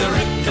 The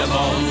root of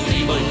all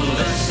evil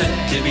is said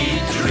to be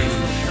true.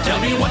 Tell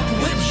me, what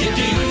would you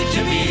do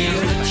to be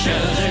rich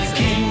as a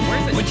king?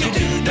 Would you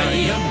do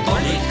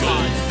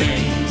diabolical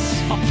things?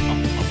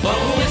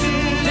 Oh,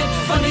 isn't it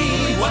funny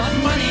what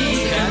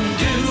money can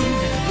do?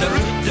 The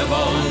root of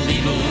all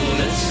evil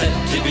is said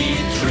to be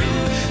true.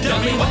 Tell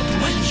me, what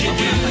would you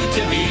do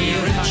to be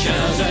rich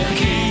as a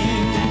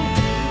king?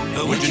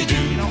 Would you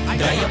do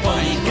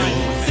diabolical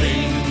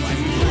things?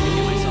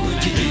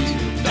 Would you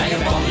do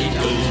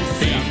diabolical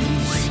things?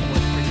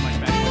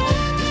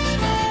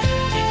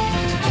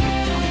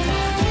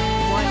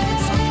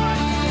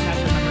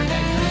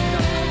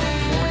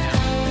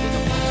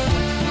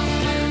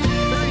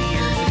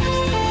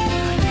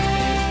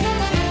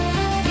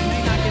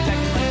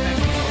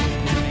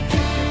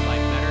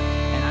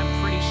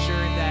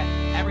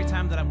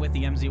 With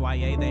the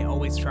MZYA, they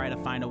always try to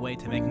find a way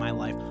to make my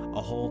life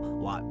a whole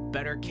lot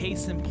better.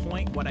 Case in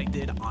point, what I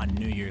did on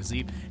New Year's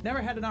Eve.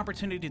 Never had an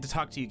opportunity to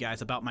talk to you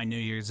guys about my New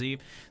Year's Eve,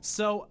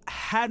 so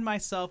had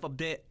myself a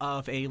bit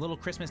of a little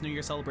Christmas New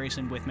Year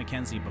celebration with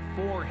Mackenzie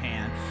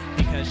beforehand,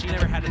 because she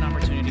never had an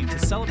opportunity to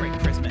celebrate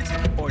Christmas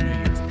or New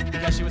Year's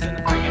because she was in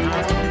the freaking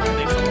hospital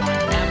thanks to my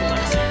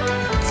epilepsy.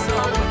 So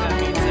with that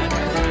being said, by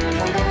the time the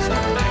New Year's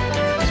stuff back,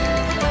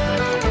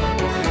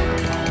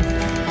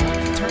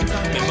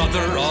 my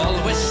mother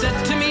always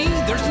said to me,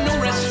 there's no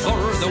rest for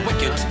the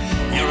wicked.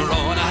 You're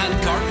on a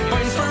handcart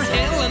bound for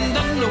hell and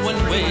on a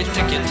one-way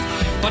ticket.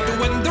 But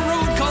when the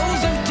road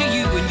calls out to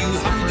you and you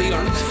have the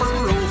arms for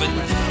roving,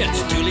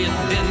 it's too late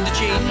then to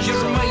change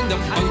your mind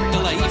about the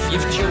life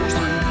you've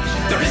chosen.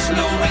 There is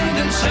no end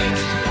in sight,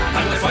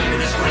 and the fire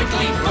is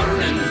brightly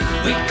burning.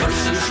 We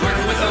curse and swear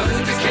without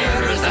a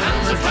care as the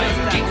hands of time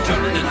keep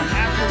turning.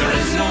 There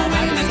is no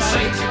end in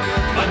sight,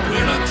 but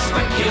we're not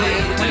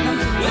speculating.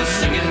 We'll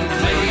sing and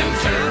play and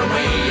tear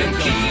away and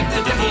keep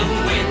the devil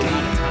waiting.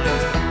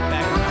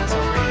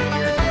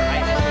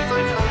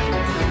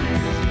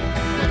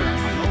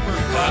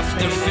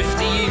 After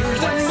 50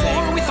 years and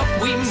more, we thought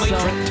we might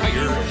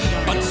retire,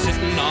 but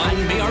sitting on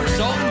me arse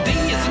all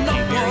day is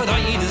not what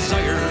I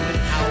desire.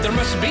 There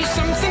must be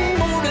something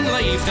more in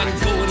life than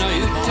going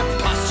out to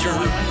pasture,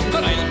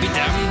 but I'll be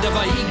damned if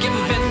I give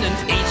in and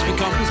age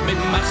becomes my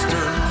master.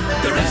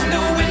 There is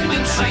no end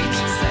in sight,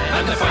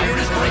 and the fire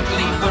is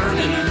brightly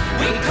burning.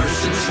 We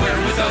curse and swear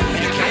without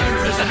a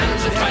care as the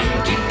hands of time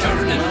keep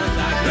turning.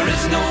 There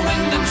is no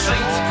end in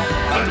sight,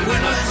 but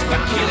we're not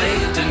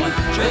speculating.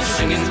 We'll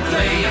sing and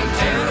play and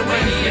tear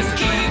away and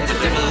keep the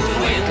devil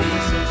waiting.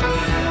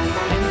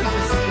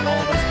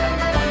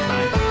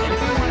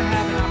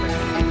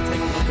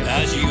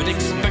 As you'd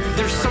expect,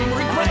 there's some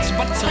regrets,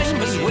 but time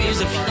has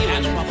ways of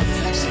healing.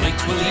 Slight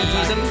will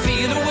ease and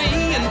fade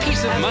away, and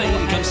peace of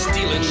mind comes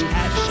stealing.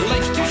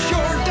 Life's too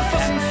short to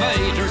fuss and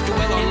fight or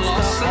dwell on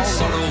loss and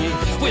sorrow.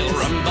 We'll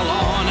rumble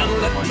on and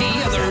let the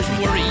others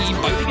worry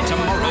about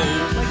tomorrow.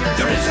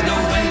 There is no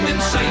end in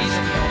sight,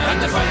 and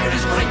the fire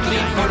is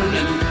brightly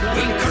burning.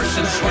 We curse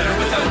and swear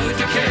without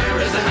a care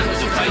as the hands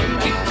of time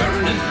keep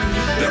turning.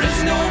 There is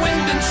no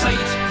end in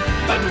sight,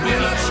 but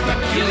we're not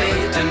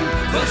speculating.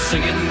 We'll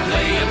sing and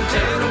play and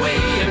tear away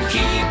and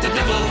keep the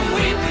devil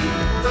waiting.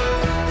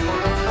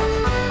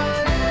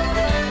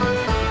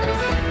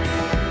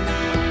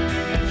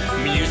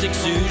 Music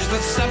soothes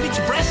the savage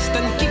breast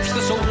and keeps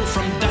the soul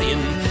from dying.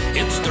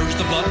 It stirs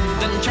the blood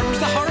and charms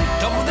the heart,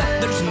 of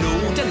that there's no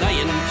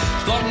denying.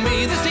 God,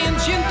 may this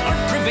ancient art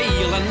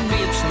prevail and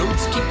may its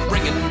notes keep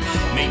ringing.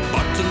 May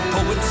bards and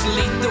poets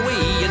lead the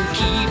way and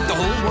keep the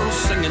whole world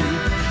singing.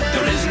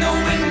 There is no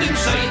end in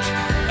sight,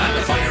 and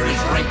the fire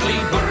is brightly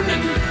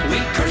burning. We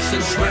curse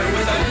and swear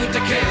without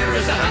a care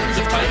as the hands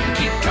of time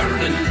keep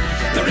turning.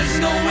 There is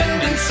no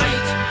end in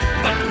sight,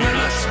 but we're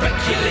not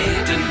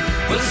speculating.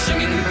 We'll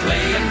sing and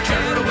play and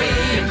tear away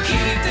and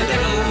keep the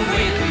devil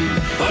waiting.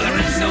 Well, there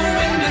is no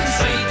end in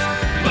sight,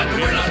 but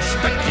we're not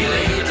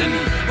speculating.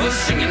 We'll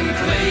sing and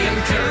play and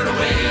tear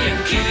away and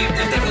keep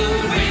the devil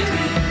waiting.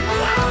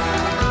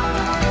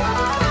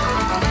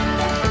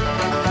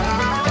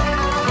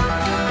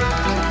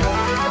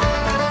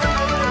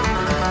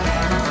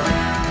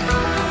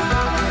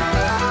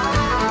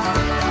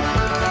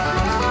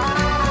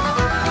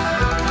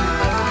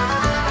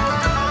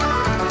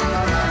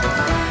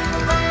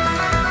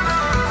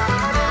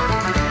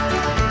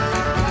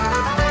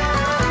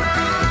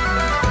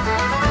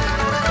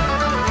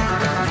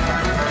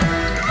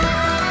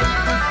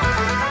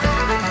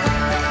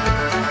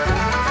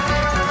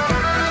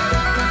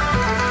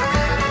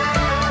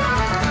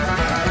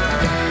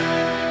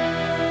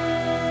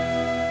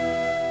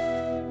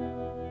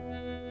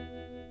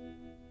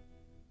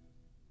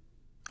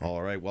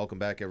 Welcome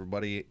back,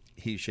 everybody.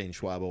 He's Shane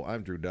Schwabo.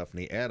 I'm Drew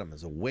Duffney. Adam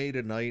is away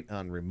tonight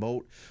on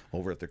remote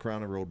over at the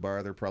Crown and Road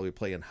Bar. They're probably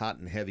playing hot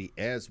and heavy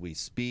as we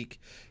speak.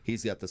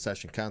 He's got the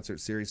Session Concert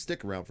Series.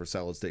 Stick around for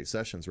Solid State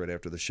Sessions right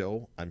after the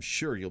show. I'm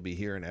sure you'll be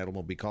here, and Adam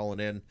will be calling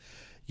in.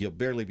 You'll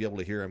barely be able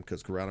to hear him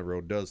because Corona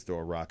Road does throw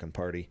a rockin'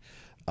 party.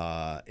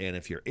 And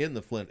if you're in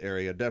the Flint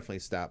area, definitely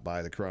stop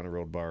by the Corona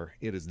Road Bar.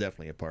 It is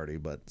definitely a party.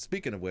 But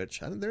speaking of which,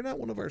 they're not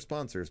one of our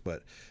sponsors,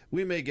 but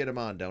we may get them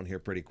on down here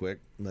pretty quick.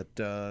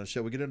 But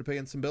shall we get into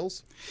paying some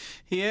bills?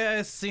 Yeah,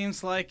 it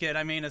seems like it.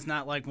 I mean, it's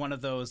not like one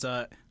of those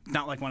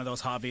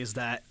hobbies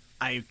that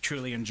I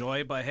truly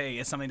enjoy, but hey,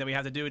 it's something that we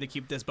have to do to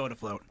keep this boat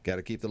afloat. Got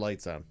to keep the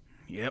lights on.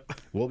 Yep.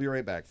 We'll be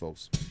right back,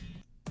 folks.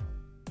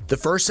 The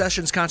first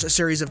Sessions concert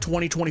series of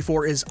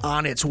 2024 is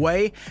on its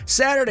way.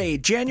 Saturday,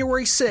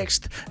 January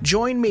 6th,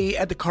 join me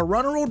at the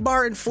Corona Road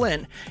Bar in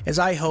Flint as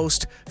I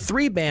host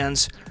 3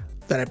 bands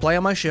that I play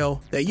on my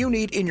show that you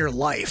need in your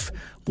life.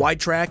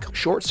 Wide Track,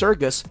 Short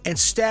Circus, and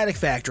Static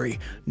Factory.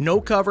 No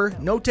cover,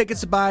 no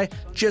tickets to buy,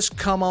 just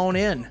come on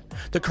in.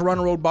 The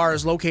Corona Road Bar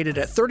is located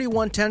at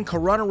 3110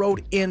 Corona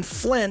Road in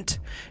Flint.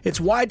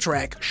 It's Wide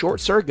Track, Short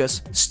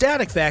Circus,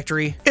 Static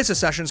Factory. It's a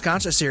Sessions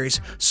concert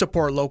series.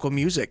 Support local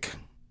music.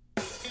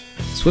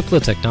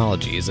 Swiftlet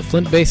Technology is a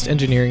Flint-based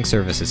engineering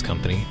services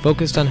company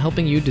focused on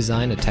helping you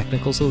design a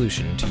technical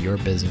solution to your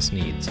business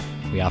needs.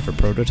 We offer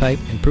prototype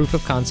and proof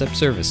of concept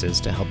services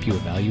to help you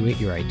evaluate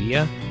your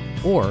idea,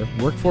 or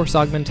workforce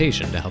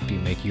augmentation to help you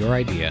make your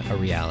idea a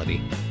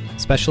reality.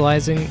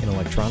 Specializing in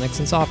electronics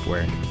and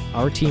software,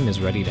 our team is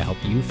ready to help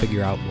you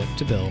figure out what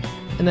to build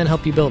and then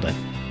help you build it.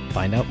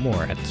 Find out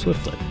more at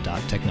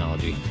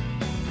swiftlet.technology.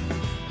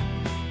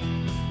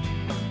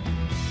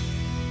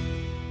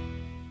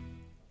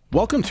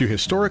 Welcome to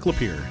Historic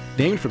Lapeer.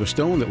 Named for the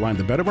stone that lined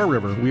the bed of our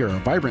river, we are a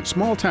vibrant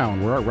small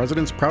town where our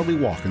residents proudly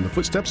walk in the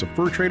footsteps of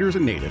fur traders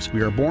and natives.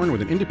 We are born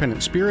with an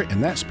independent spirit,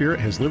 and that spirit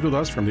has lived with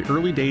us from the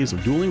early days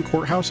of dueling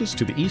courthouses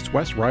to the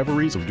east-west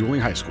rivalries of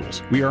dueling high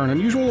schools. We are an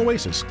unusual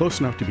oasis, close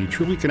enough to be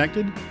truly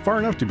connected, far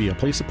enough to be a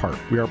place apart.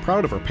 We are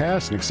proud of our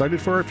past and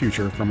excited for our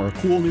future, from our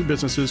cool new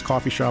businesses,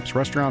 coffee shops,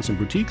 restaurants, and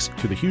boutiques,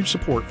 to the huge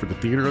support for the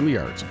theater and the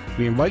arts.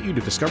 We invite you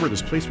to discover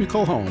this place we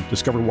call home,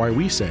 discover why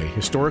we say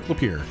Historic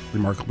Lapeer,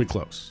 remarkably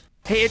close.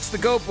 Hey, it's the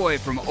Goat Boy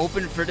from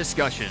Open for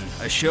Discussion,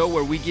 a show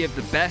where we give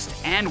the best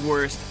and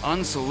worst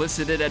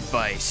unsolicited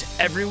advice.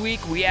 Every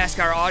week, we ask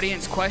our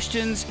audience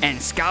questions and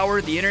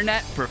scour the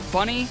internet for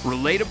funny,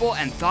 relatable,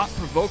 and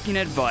thought-provoking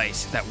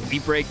advice that we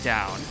break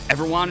down.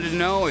 Ever wanted to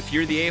know if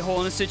you're the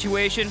a-hole in a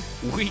situation?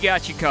 We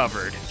got you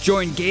covered.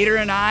 Join Gator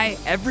and I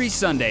every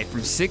Sunday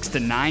from 6 to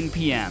 9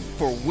 p.m.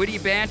 for witty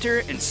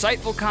banter,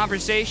 insightful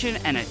conversation,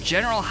 and a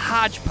general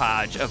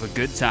hodgepodge of a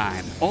good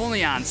time.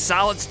 Only on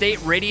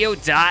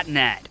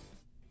SolidStateRadio.net.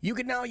 You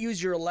can now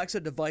use your Alexa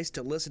device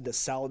to listen to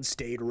Solid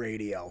State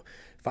Radio.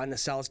 Find the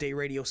Solid State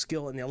Radio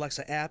skill in the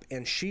Alexa app,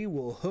 and she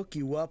will hook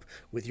you up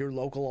with your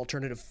local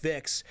alternative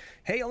fix.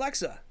 Hey,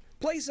 Alexa,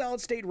 play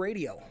Solid State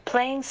Radio.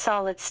 Playing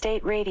Solid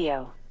State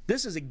Radio.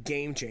 This is a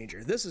game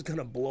changer. This is going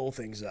to blow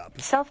things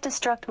up.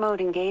 Self-destruct mode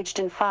engaged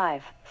in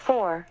 5,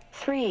 4,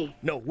 3.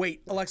 No,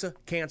 wait, Alexa,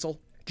 cancel.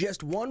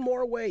 Just one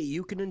more way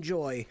you can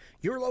enjoy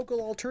your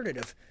local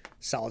alternative,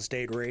 Solid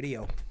State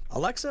Radio.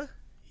 Alexa,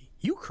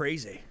 you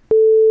crazy.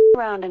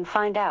 Around and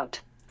find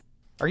out.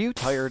 Are you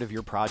tired of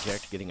your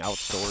project getting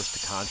outsourced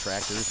to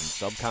contractors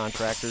and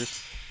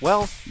subcontractors?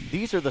 Well,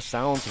 these are the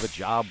sounds of a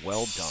job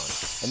well done,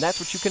 and that's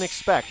what you can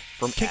expect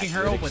from Kicking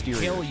Her Accurate with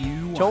Exteriors. Kill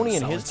You Tony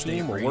on and his Solid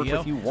team State will work Radio.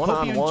 with you Hope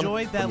one-on-one you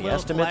enjoyed that from the little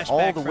estimate all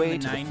flashback the from way the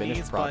to the 90s,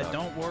 finished but product.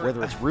 don't worry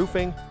Whether it's about-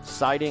 roofing,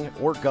 siding,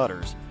 or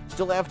gutters.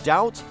 Still have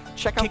doubts?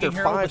 Check out their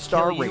Kicking Her with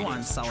 5-star Kill You on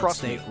ratings. Solid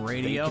Trust me, State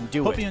Radio. they can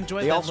do Hope it. you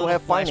enjoyed They that also little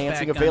have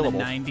financing flashback on the available.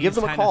 90s, Give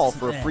them a kind call of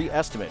for a free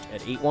estimate at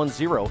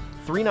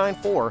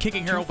 810-394-2597.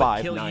 Kicking Her with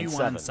Kill You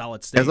on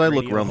Solid State As I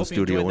look Radio. around the Hope you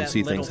studio enjoyed and that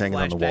see things little hanging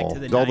on the flashback wall, to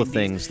the all the 90s.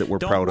 things that we're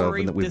Don't proud of worry,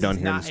 and that we've this done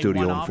is here in the not a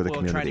studio and one-off. for the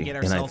We'll try to community. get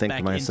And I ourselves think back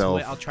to into myself,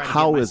 it. I'll try to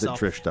how get is it myself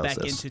Trish does back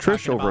this? into Trish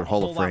talking over about at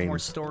Hall a of whole lot more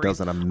Frames stories does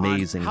an on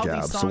amazing how these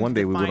job. So songs one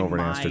day we went define over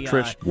and asked her, my,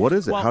 Trish, what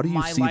is it? well, How do you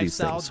my see these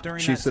lifestyle things? during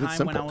She that said it's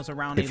time when I simple. was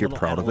around If a you're little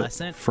proud of it,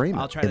 adolescent, frame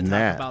I'll it. try to And talk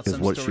that about is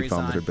some what she stories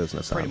founded her on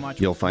business pretty on. much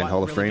You'll find what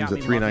Hall of really Frames got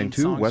at me loving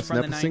 392 songs West from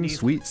the Nipissing, 90s.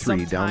 Suite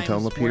 3,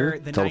 downtown Sometimes where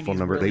Lapeer. the Telephone 90s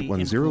number really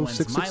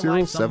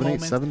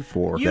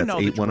 810-660-7874. You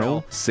know That's the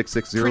drill.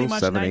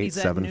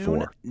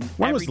 810-660-7874.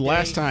 When was the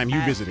last time you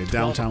visited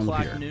downtown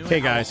Lapeer? Hey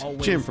guys,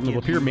 Jim from the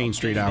Lapeer Main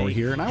Street Hour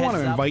here, and I want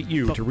to invite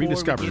you to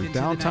rediscover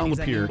downtown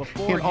Lapeer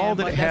and all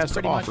that it has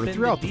to offer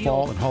throughout the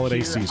fall and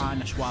holiday season.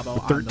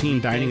 With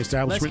 13 dining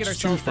establishments to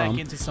choose from,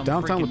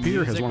 downtown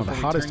Lapeer has one of the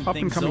hottest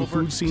up-and-coming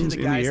food scenes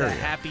in the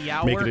area.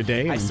 Make it a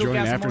day and enjoy an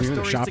afternoon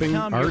of shopping,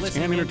 arts,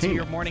 and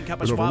entertainment.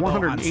 With over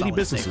 180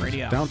 businesses,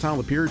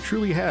 downtown Lapeer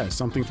truly has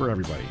something for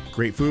everybody.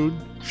 Great food,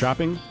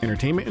 shopping,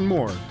 entertainment, and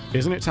more.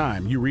 Isn't it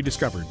time you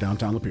rediscovered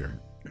downtown Lapeer?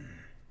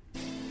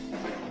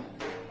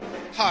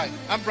 Hi,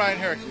 I'm Brian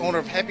Herrick, owner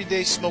of Happy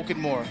Days Smoke and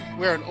More.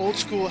 We're an old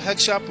school head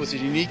shop with a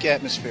unique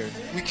atmosphere.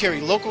 We carry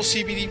local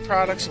CBD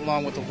products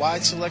along with a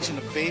wide selection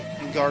of vape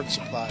and garden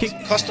supplies,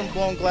 custom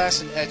blown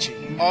glass and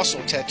etching, also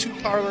tattoo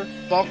parlor,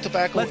 bulk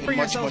tobacco, and much,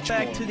 much more.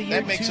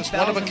 That makes us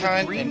one of a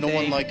kind and no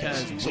one like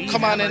us. So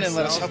come on in and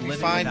let us help you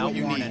find what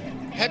you need.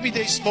 Happy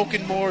Days Smoke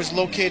and More is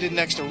located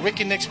next to Rick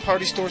and Nick's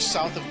Party Store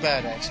south of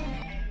Bad Axe.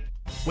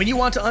 When you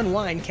want to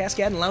unwind,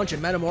 Cascade Lounge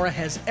in Metamora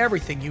has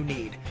everything you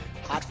need.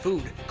 Hot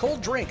food,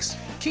 cold drinks,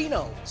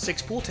 Keno,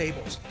 6 pool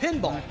tables,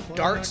 pinball,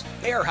 darts,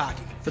 air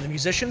hockey. For the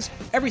musicians,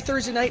 every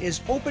Thursday night is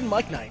open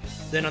mic night.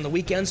 Then on the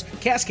weekends,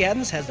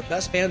 Cascadens has the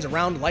best bands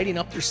around lighting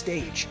up their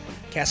stage.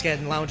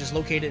 Cascadon Lounge is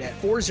located at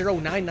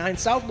 4099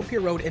 South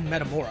Lapeer Road in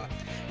Metamora.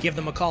 Give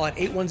them a call at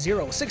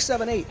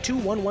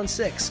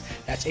 810-678-2116.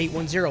 That's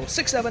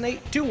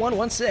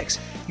 810-678-2116.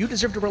 You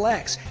deserve to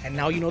relax, and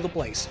now you know the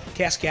place.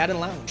 Cascadon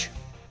Lounge.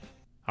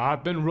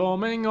 I've been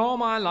roaming all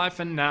my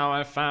life, and now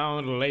I've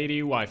found a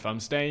lady wife.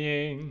 I'm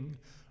staying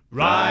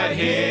right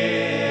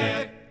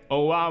here.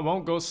 Oh, I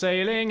won't go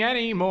sailing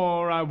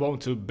anymore. I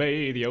won't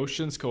obey the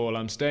ocean's call.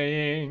 I'm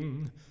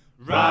staying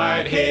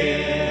right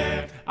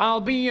here.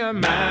 I'll be a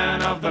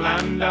man of the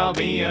land. I'll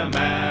be a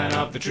man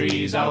of the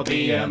trees. I'll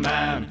be a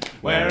man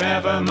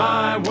wherever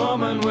my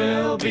woman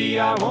will be.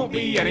 I won't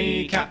be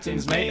any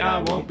captain's mate. I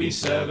won't be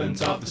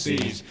servant of the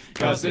seas,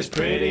 'cause this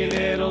pretty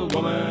little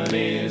woman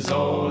is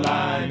all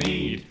I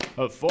need.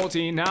 At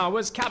 14 I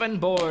was cabin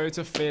boy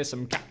to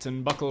fearsome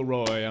Captain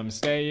Buckleroy. I'm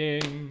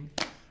staying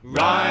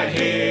right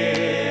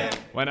here.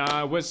 When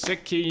I was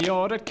sick he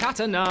ordered cat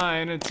o'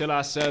 nine until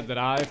I said that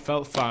I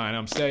felt fine.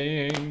 I'm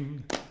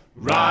staying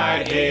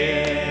right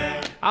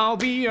here. I'll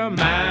be a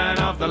man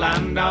of the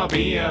land. I'll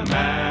be a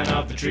man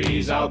of the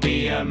trees. I'll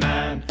be a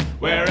man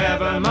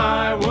wherever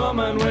my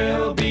woman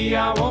will be.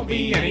 I won't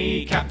be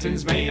any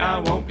captain's mate. I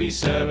won't be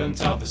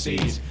servant of the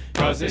seas,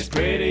 'cause this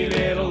pretty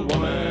little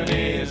woman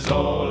is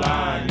all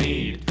I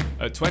need.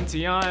 At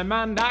 20 I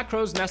manned our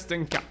crow's nest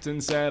and captain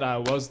said I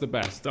was the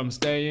best. I'm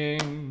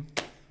staying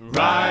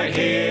right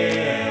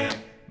here.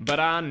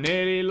 But I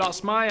nearly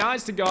lost my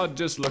eyes to God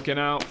just looking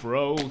out for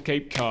old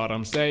Cape Cod.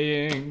 I'm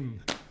staying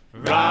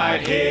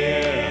right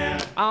here.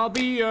 I'll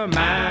be a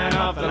man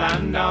of the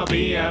land. I'll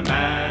be a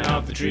man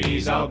of the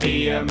trees. I'll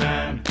be a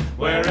man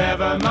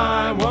wherever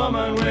my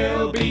woman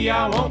will be.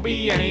 I won't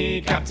be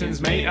any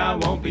captain's mate. I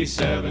won't be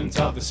servant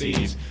of the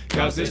seas,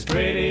 'cause this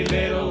pretty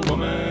little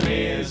woman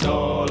is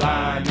all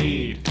I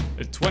need.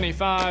 At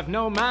 25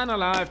 no man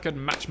alive could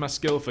match my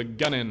skill for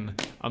gunning.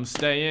 I'm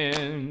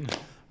staying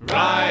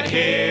right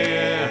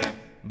here.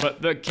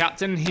 But the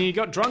captain he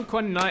got drunk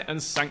one night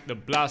and sank the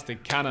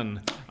blasted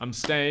cannon. I'm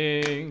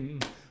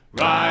staying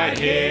right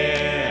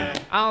here.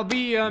 I'll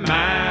be a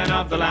man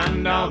of the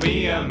land. I'll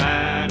be a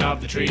man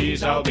of the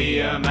trees. I'll be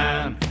a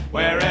man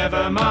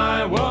wherever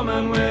my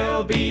woman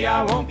will be.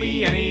 I won't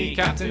be any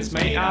captain's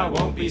mate. I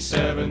won't be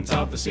servant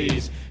of the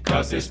seas,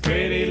 'cause this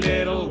pretty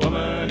little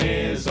woman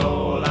is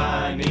all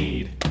I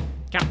need.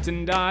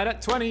 Captain died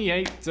at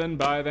 28 and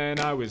by then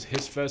I was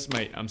his first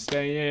mate. I'm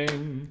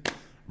staying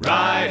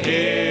right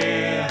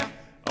here.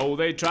 Oh,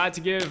 they tried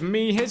to give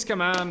me his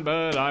command,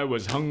 but I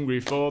was hungry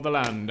for the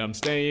land. I'm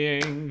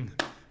staying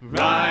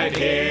right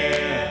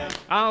here.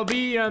 I'll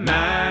be a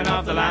man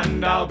of the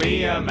land. I'll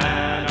be a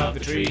man of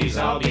the trees.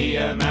 I'll be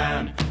a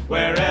man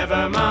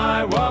wherever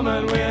my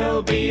woman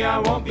will be. I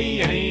won't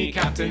be any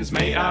captain's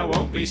mate. I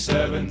won't be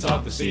servant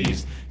of the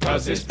seas,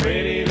 'cause this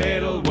pretty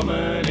little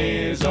woman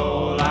is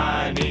all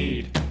I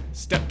need.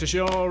 Stepped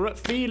ashore at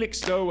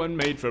Felixstowe and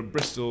made for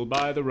Bristol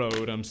by the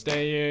road. I'm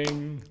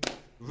staying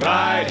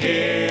right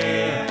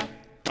here.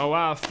 Oh,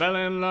 I fell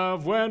in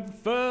love when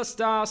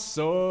first I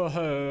saw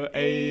her,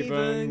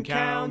 Avon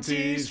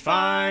County's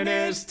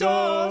finest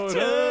daughter.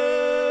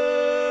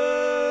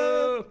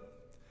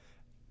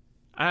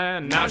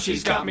 And now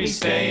she's got me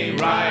staying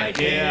right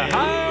here.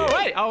 Oh,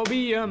 wait, I'll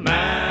be a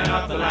man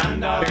of the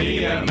land. I'll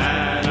be a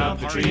man of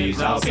the trees.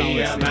 I'll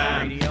be a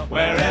man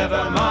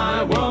wherever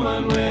my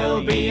woman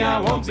will be. I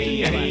won't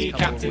be any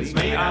captain's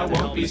mate. I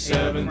won't be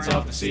servant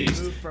of the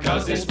seas,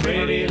 'cause this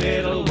pretty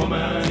little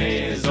woman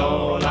is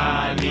all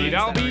I need.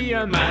 I'll be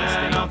a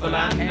man of the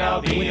land.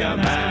 I'll be a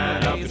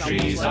man of the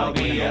trees. I'll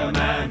be a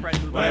man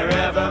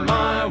wherever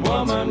my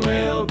woman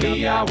will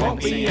be. I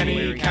won't be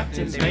any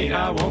captain's mate.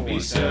 I won't be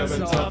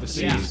servant of the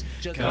seas,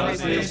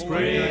 'cause this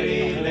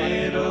pretty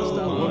little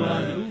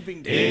woman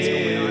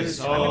is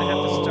all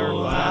I need.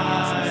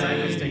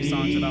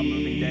 Songs about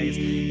moving days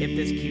if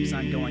this keeps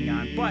on going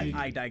on, but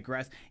I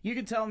digress. You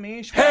can tell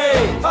me.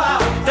 Hey, da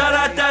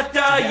da da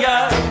da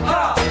yeah,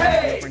 ha,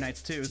 hey.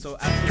 Overnights too. So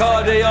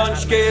Cardi on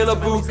scale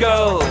of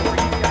bugle.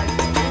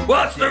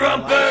 What's the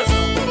rumpus?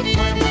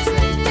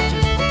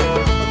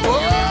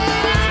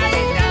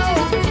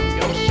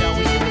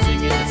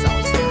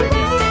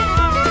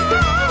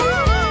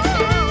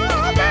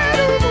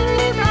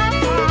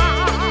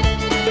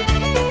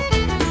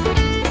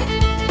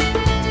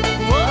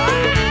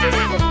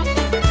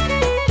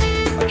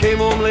 Came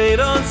home late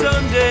on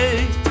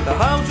Sunday, the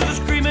house was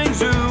a screaming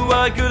zoo.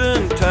 I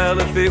couldn't tell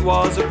if it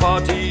was a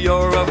party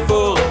or a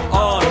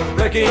full-on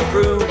wrecking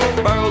crew.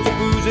 Barrels of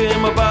booze in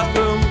my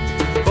bathroom,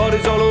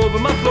 bodies all over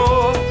my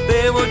floor.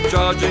 They were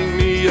charging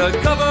me a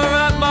cover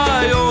at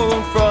my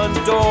own front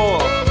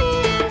door.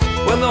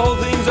 When the whole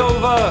thing's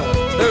over,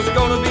 there's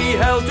gonna be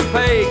hell to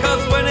pay,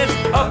 'cause when it's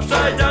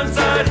upside down,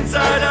 side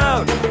inside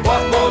out,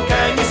 what more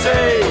can you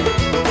say?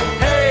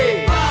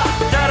 Hey,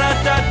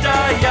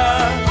 da-da-da-da,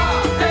 yeah.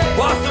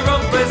 What's the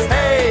rumpus,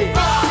 hey?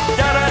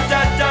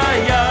 Da-da-da-da,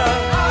 yeah.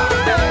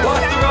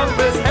 What's the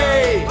rumpus,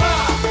 hey?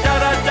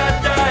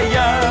 Da-da-da-da,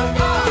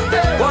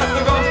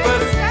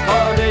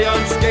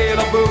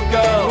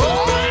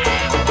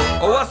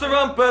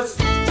 rumpus.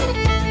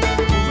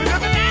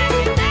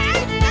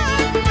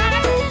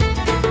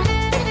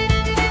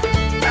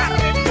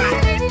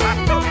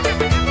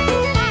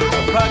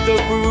 A pack of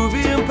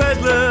Peruvian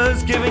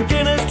peddlers giving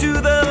Guinness to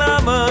the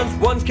llamas.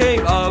 One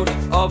came out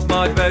of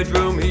my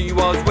bedroom, he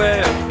was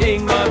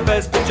wearing my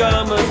best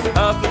pajamas.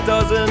 Half a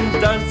dozen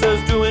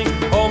dancers doing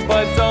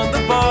hornpipes on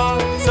the bar.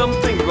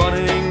 Something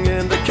running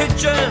in the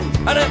kitchen,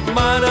 and it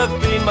might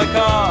have been my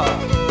car.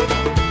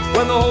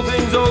 When the whole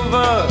thing's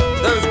over,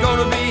 there's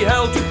gonna be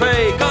hell to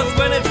pay. Cause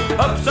when it's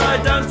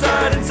upside,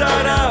 downside,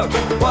 inside out,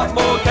 what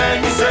more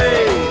can you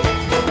say?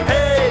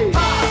 Hey,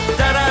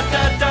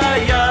 da-da-da-da,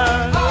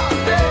 yeah.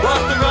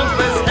 What's the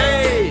rumpus?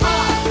 Hey,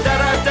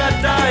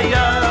 da-da-da-da,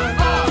 yeah.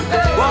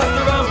 What's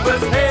the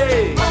rumpus?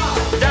 Hey,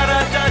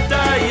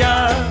 da-da-da-da,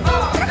 yeah.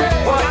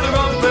 What's the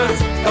rumpus?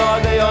 Are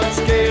they on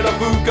scale of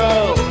Buko?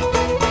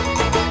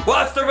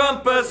 What's the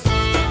rumpus?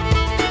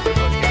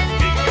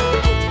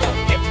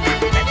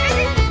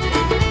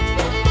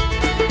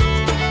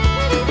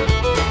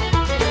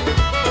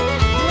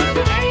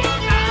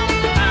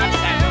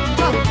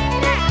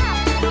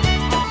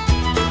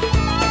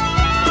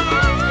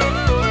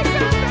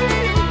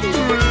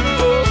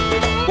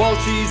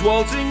 She's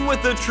waltzing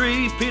with the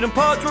tree, Pete and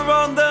Pods were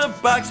on their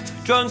backs.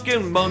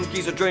 Drunken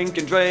monkeys are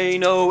drinking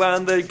Drano,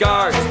 and the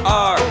guards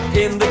are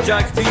in the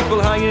jacks. People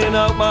hanging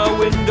out my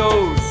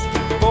windows,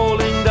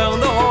 falling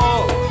down the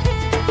hall.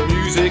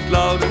 Music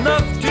loud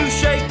enough to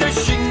shake the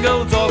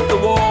shingles off the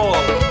wall.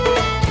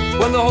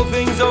 When the whole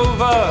thing's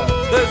over,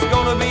 there's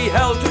gonna be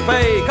hell to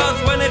pay. Cause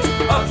when it's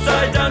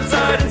upside,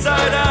 downside,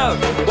 inside out,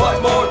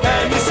 what more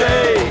can you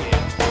say?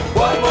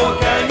 What more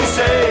can you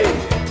say?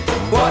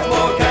 What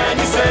more can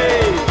you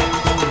say?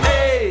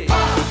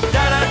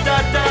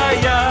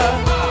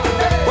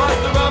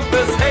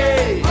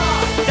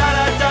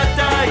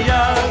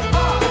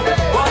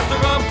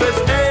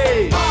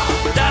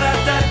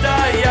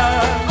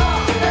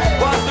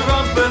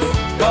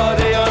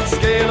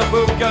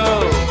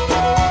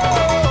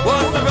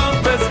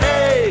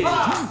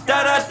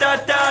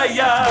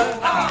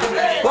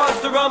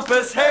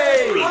 Rumpus,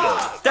 hey,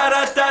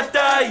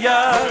 da-da-da-da,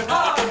 yeah.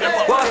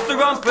 What's the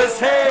rumpus,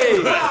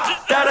 hey,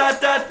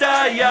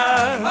 da-da-da-da,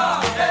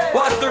 yeah.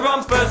 What's the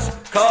rumpus?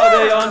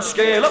 Carde on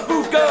scale of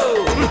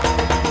Buko.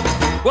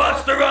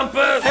 What's the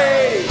rumpus,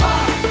 hey,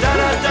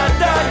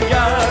 da-da-da-da,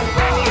 yeah.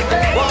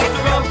 What's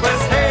the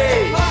rumpus,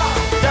 hey,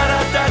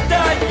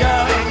 da-da-da-da,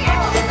 yeah.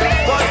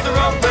 What's the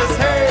rumpus,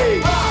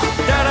 hey,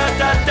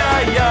 da-da-da-da,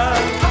 yeah.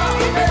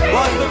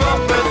 What's the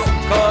rumpus?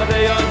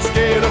 Carde on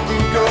scale of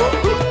Buko.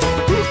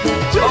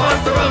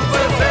 What's the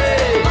rumpus,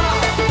 hey?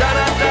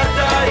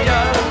 Da-da-da-da,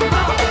 yeah.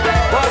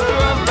 What's the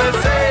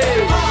rumpus,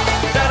 hey?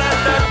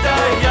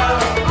 Da-da-da-da, yeah.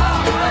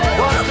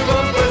 What's the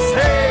rumpus,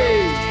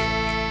 hey?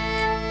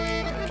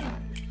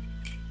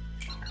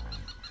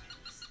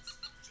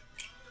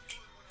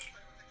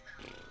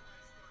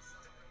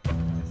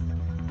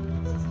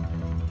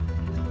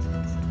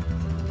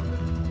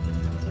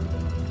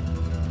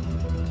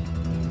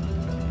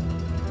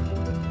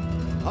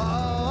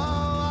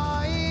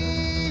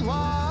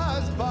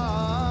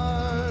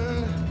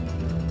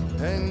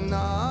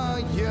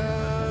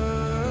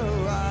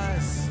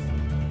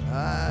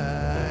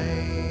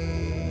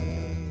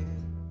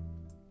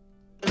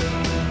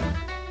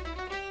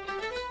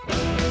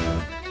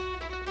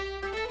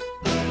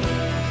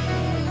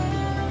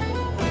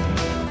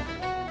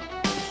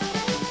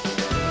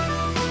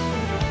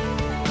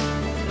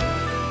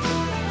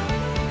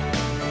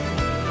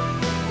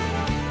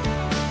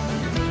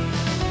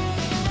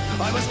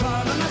 I was born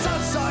on the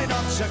south side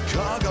of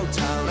Chicago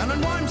town, and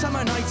on warm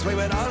summer nights we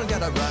would all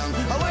get around,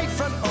 away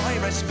from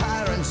Irish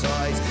parents'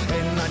 eyes,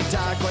 in the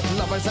dark with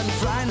lovers and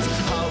friends,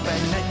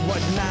 hoping it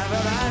would never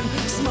end,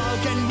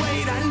 smoking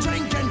weed and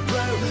drinking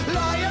brew.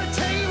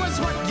 Loyalty was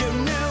what you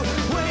knew.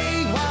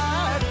 We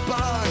were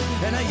born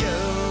in a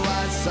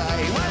USA,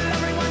 well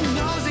everyone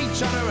knows each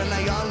other and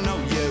they all know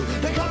you.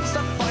 The cops,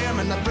 the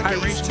firemen, the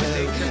brigades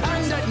too.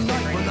 And at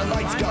night when the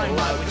lights go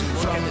out,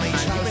 from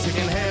each house you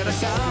can hear the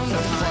sound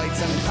of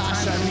fights and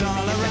passion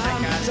all around.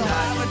 So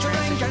have a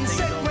drink and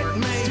sit with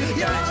me.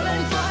 You're all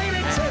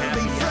invited to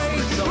be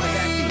free. We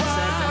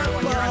were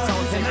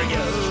born in the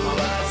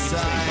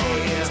USA.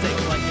 Stay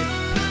collected,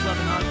 peace, love,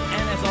 and hugs.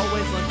 And as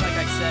always, like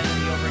I said in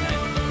the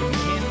overnight, if you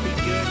can't be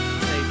good,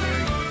 stay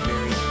very,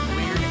 very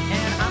weird.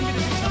 And I'm going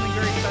to do something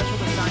very special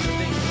to sign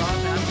things off.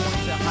 And I'm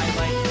going to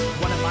highlight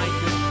one of my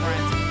good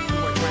friends who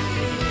are trying to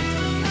make it into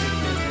the music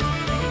business.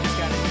 And he just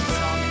got a new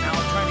song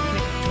out, trying to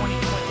kick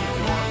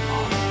 2024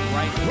 off,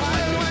 right?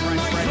 My good friend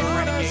Freddie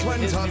Renegade with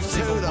his new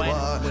single, When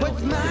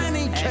Will This.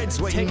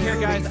 And take care,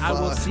 guys. I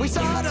will see you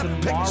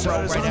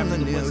tomorrow right after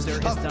the Blister is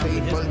done with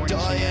his morning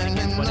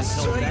shenanigans. But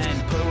until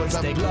then,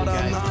 stay cool,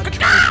 guys.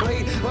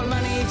 Well,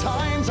 many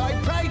times I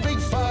prayed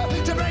before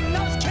to bring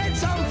those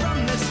kids home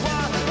from this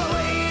war, but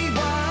we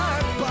were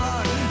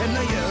born in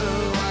the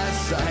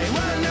USA.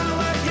 Well, now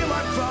where you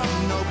are from,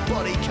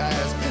 nobody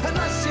cares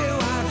unless you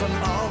are from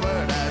over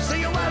there. So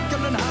you're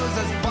welcome in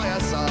houses by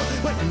yourself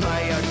with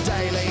Mayor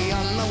Daly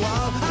on the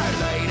wall, Our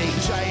Lady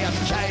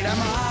JFK them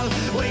all.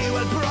 We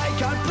will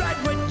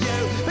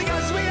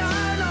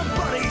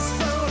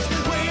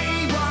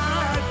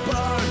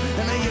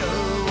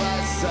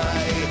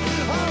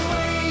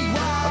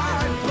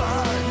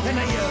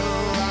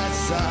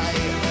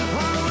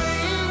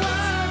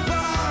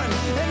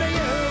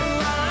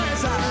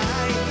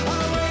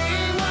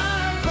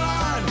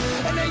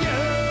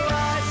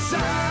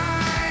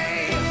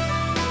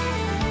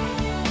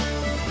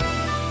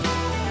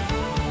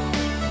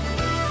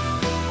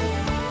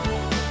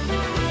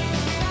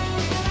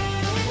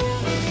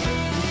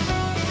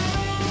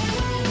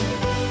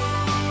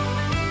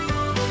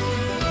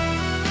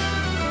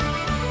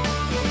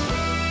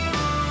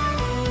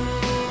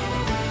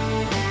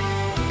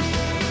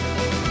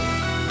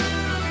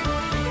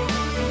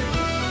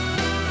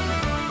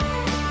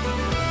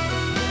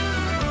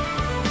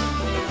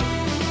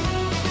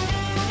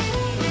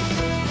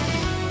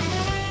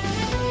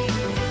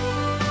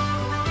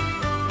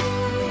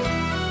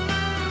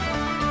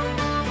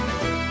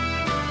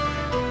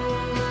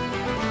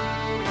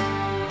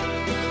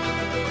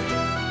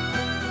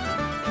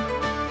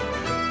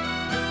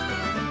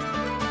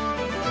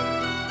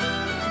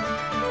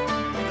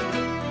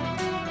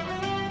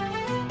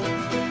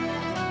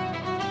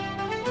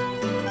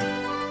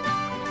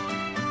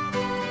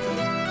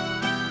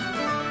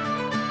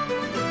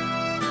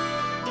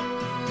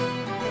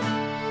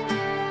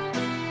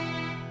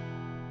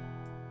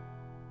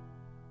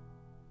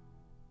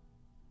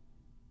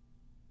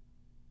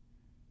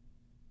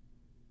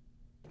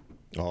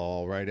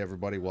All right,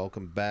 everybody,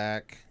 welcome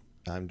back.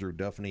 I'm Drew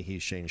Duffney.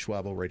 He's Shane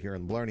Schwabel right here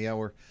in the Blarney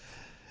Hour.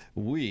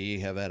 We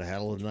have had a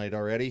hell of a night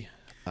already,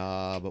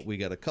 but we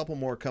got a couple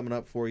more coming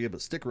up for you.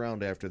 But stick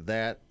around after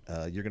that.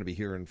 You're going to be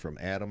hearing from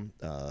Adam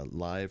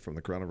live from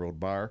the Corona Road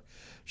Bar.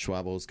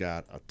 Schwabel's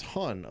got a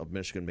ton of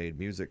Michigan-made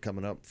music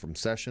coming up from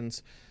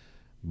sessions,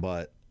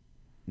 but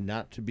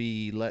not to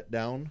be let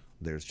down.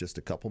 There's just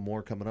a couple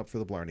more coming up for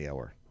the Blarney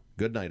Hour.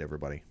 Good night,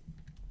 everybody.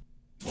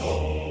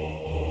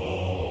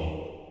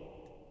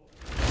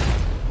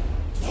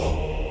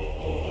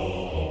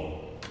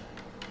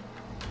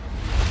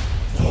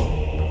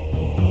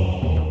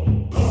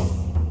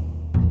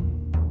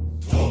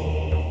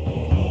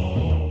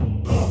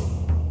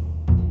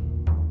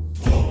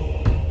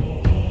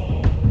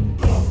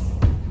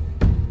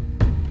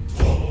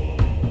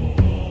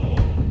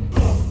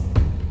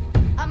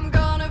 I'm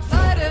gonna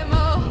fight him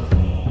off.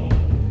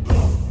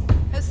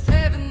 A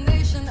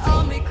 7-nation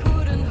army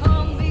couldn't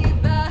hold me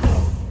back.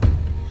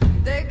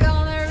 They're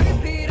gonna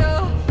repeat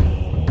off,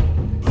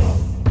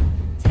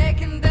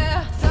 taking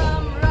their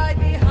time right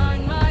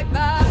behind my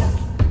back.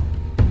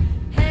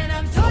 And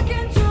I'm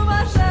talking to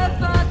myself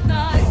at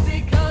night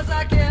because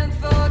I can't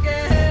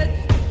forget.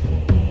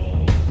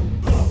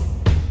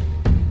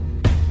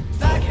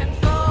 Back and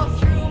forth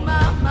through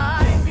my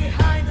mind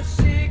behind the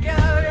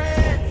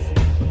cigarettes.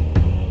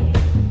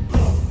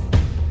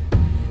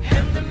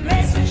 And the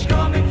message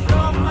coming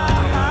from my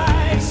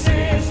eyes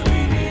says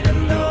leave it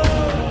alone.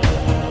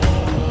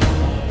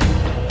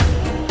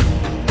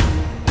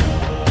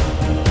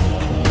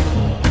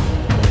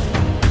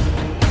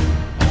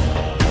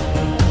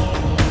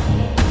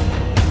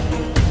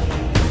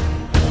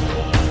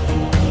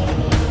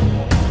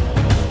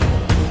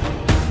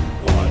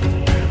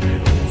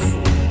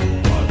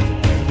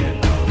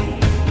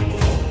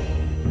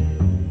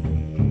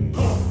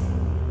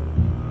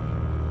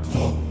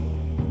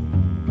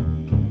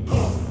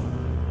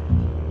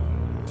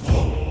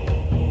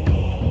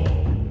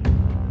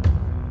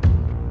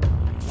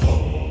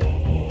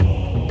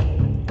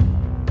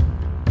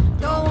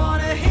 Don't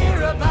wanna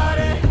hear about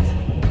it.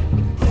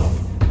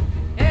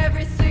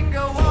 Every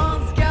single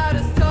one's got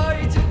a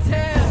story to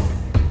tell.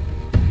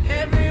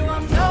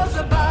 Everyone knows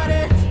about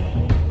it.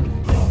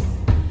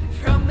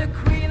 From the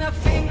Queen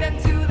of England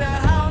to the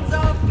Hounds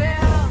of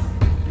Hell.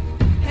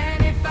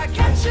 And if I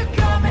catch you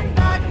coming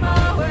back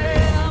my way,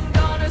 I'm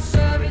gonna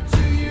serve it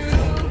to you.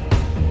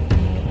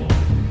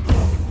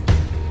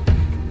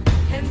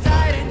 And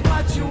I ain't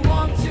what you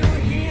want to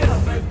hear,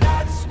 but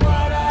that's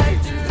what I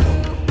do.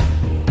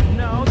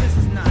 No, this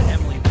is not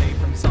Emily Bay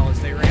from Solid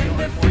State Radio. And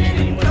the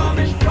feeling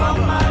coming from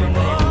my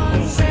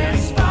bones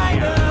says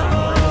fire.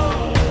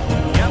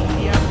 Yep,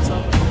 he has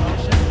himself a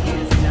promotion. He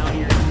is now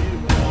your new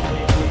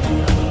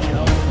nickname,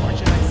 Joe. Or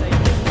should I say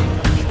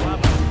nickname, Schwab?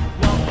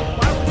 Well,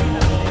 why would you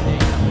have a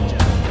nickname,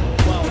 Joe?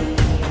 Well,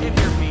 if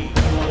you're me,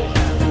 you always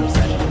have an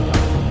obsession with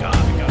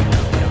coffee.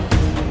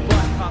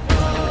 Black coffee,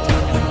 we're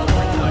talking about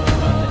the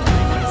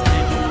 90s,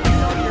 and you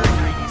know you're a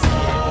 90s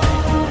kid.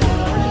 Or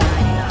the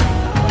 99,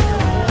 but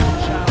your whole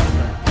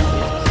childhood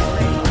is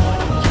pretty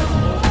much just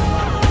over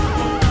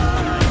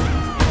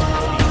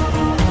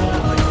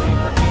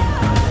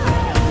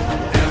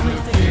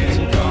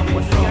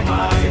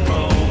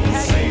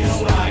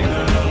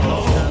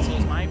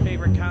 90s. My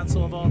favorite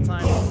console of all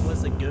time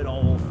was a good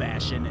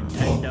old-fashioned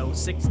Nintendo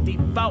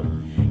 64.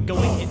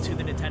 Going into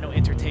the Nintendo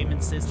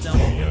Entertainment System,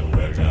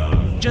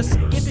 just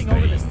skipping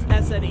over the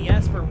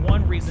SNES for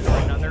one reason or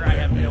another. I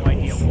have no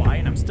idea why,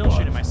 and I'm still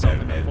shooting myself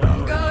in the foot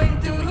for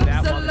doing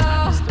that while the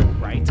time is still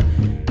right.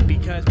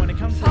 Because when it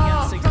comes to the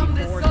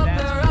N64,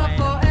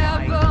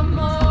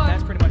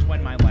 that's pretty much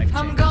when my life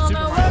changed. Super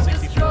Mario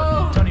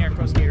 64, Tony Hawk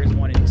Pro Skaters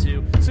 1 and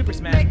 2, Super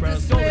Smash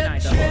Bros,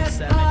 GoldenEye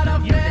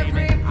 007, you name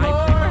it. I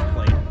pretty much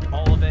played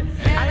all of it.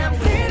 I had a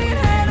little bit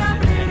of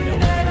Nintendo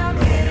growing up.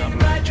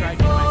 I tried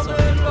to get myself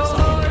into the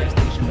Sony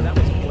PlayStation, but that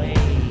was way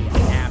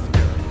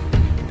after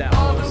that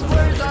whole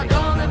Sony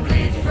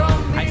PlayStation.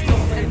 I still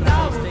played the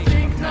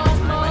PlayStation from time to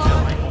time. I got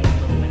my own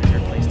little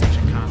miniature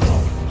PlayStation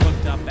console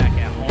hooked up back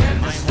at home in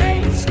my home.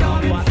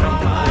 But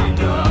I'm not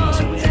into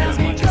it as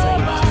much as I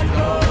used to.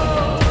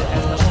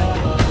 As much as I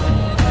did with the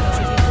Nintendo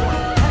 64.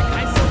 Heck,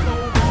 I still go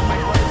over to my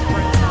brother's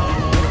friend's house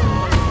and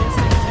play his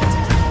Nintendo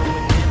 64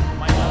 with him,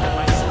 my mother,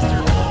 my sister,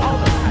 all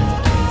those kinds of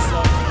kids. So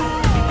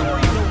before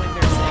you go in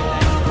there saying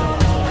that even though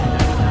I'm born in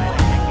 99, I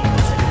can't be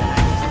considered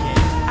a 90s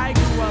kid. I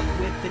grew up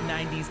with the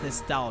 90s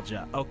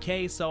nostalgia,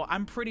 okay? So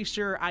I'm pretty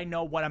sure I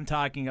know what I'm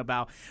talking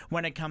about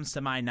when it comes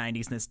to my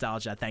 90s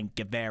nostalgia. Thank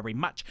you very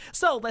much.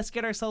 So let's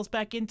get ourselves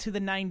back into the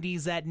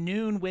 90s at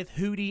noon with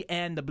Hootie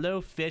and the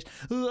Blowfish.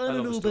 Oh, I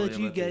don't know about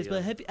you guys,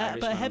 but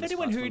have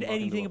anyone heard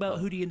anything about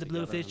Hootie and the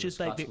Blowfish? Just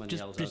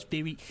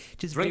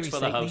very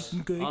slightly.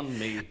 On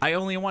me. I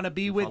only want to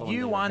be with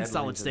you on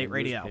Solid State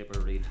Radio.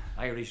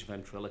 Irish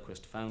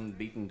ventriloquist found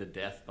beaten to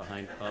death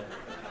behind pub.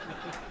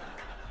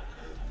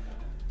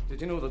 Did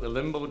you know that the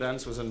limbo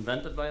dance was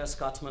invented by a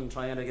Scotsman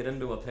trying to get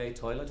into a pay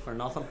toilet for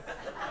nothing?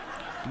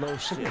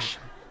 Blowfish.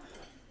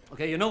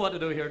 Okay, you know what to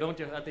do here, don't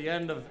you? At the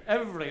end of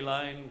every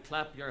line,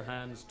 clap your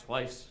hands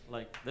twice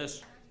like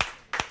this.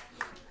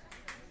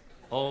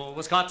 Oh,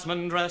 a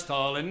Scotsman dressed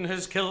all in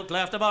his kilt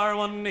left a bar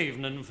one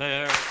evening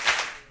fair.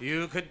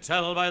 You could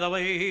tell by the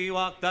way he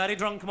walked that he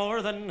drunk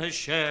more than his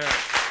share.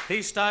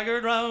 He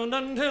staggered round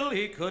until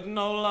he could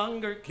no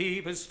longer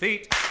keep his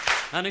feet,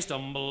 and he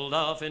stumbled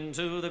off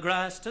into the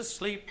grass to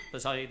sleep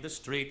beside the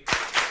street.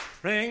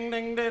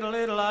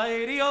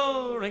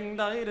 Ring-ding-diddle-diddle-I-dee-o,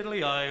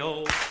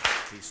 ring-di-diddle-I-o.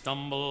 He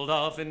stumbled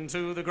off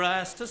into the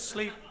grass to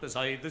sleep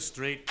beside the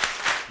street.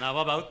 Now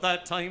about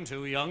that time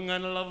 2 young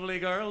and lovely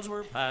girls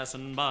were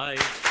passing by.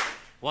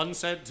 One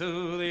said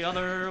to the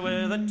other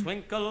with a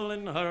twinkle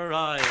in her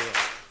eye,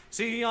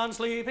 "See yon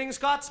sleeping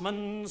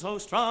Scotsman, so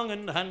strong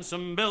and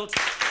handsome built.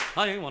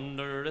 I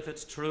wonder if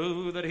it's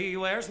true that he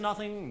wears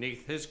nothing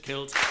neath his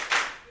kilt."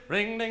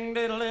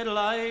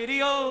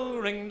 Ring-ding-diddle-diddle-I-dee-o,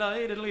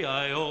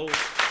 ring-di-diddle-I-o.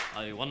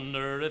 I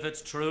wonder if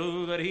it's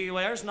true that he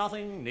wears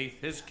nothing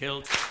neath his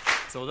kilt.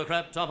 So they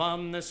crept up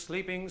on this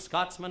sleeping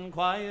Scotsman,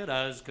 quiet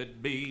as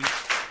could be,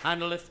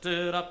 and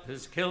lifted up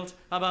his kilt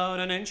about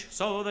an inch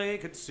so they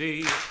could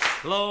see.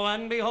 Lo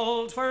and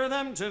behold, for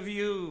them to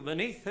view,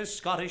 beneath his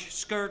Scottish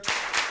skirt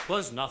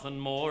was nothing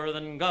more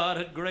than God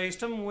had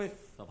graced him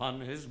with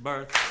upon his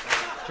birth.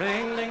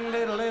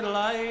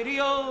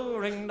 Ring-ding-diddle-diddle-I-dee-o,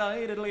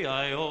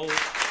 ring-di-diddle-I-o.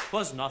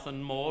 Was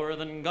nothing more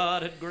than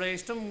God had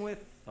graced him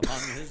with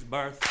upon his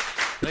birth.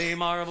 They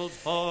marvelled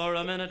for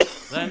a minute,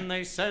 then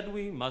they said,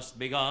 "We must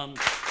be gone.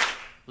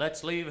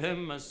 Let's leave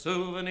him a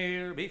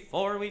souvenir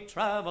before we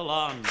travel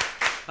on."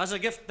 As a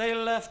gift they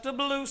left a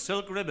blue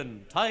silk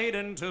ribbon tied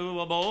into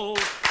a bow.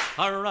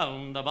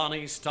 Around the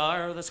bonny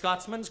star the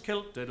Scotsman's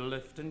kilt did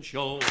lift and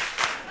show.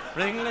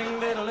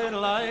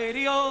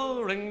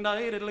 Ring-ding-diddle-diddle-I-dee-o,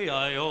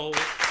 ring-di-diddle-I-o.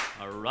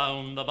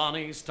 Around the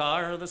bonny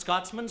star the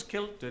Scotsman's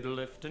kilt did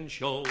lift and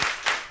show.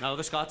 Now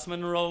the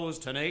Scotsman rose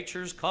to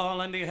nature's call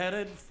and he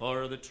headed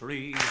for the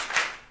trees.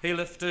 He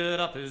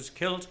lifted up his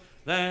kilt,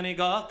 then he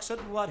gawks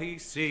at what he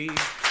sees,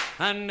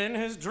 and in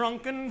his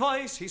drunken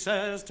voice he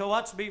says to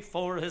what's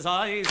before his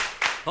eyes,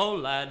 "Oh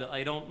lad,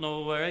 I don't know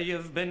where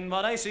you've been,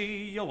 but I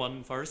see you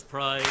won first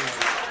prize."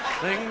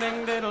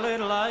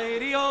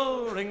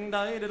 Ring-ding-diddle-diddle-I-dee-o,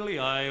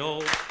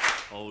 ring-di-diddle-I-o.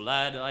 "Oh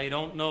lad, I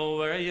don't know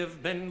where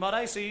you've been, but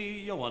I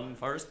see you won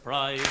first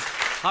prize."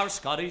 Our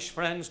Scottish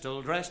friend,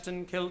 still dressed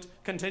in kilt,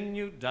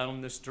 continued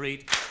down the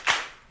street.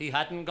 He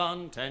hadn't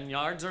gone 10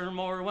 yards or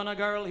more when a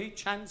girl he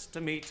chanced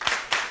to meet.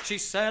 She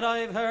said,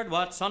 "I've heard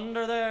what's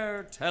under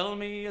there, tell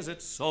me, is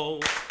it so?"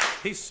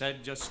 He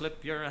said, "Just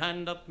slip your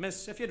hand up,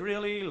 miss, if you'd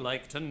really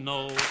like to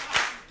know."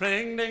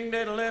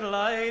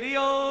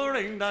 Ring-ding-diddle-diddle-I-dee-o,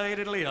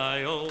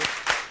 ring-di-diddle-I-o.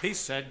 He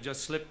said,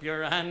 "Just slip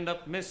your hand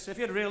up, miss, if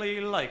you'd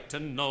really like to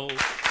know."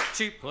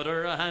 She put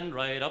her hand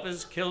right up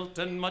his kilt,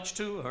 and much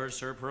to her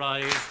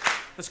surprise,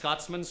 the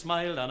Scotsman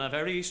smiled and a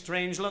very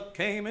strange look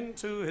came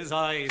into his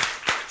eyes.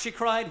 She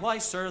cried, "Why,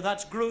 sir,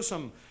 that's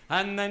gruesome,"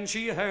 and then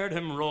she heard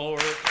him roar,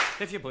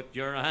 "If you put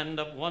your hand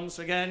up once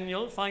again,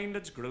 you'll find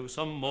it's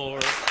gruesome more."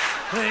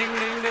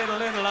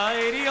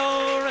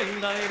 Ring-ding-diddle-diddle-I-dee-o,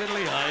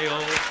 ring-di-diddle-I-o.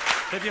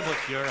 If you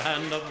put your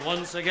hand up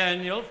once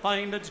again, you'll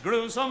find it's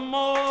gruesome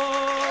more.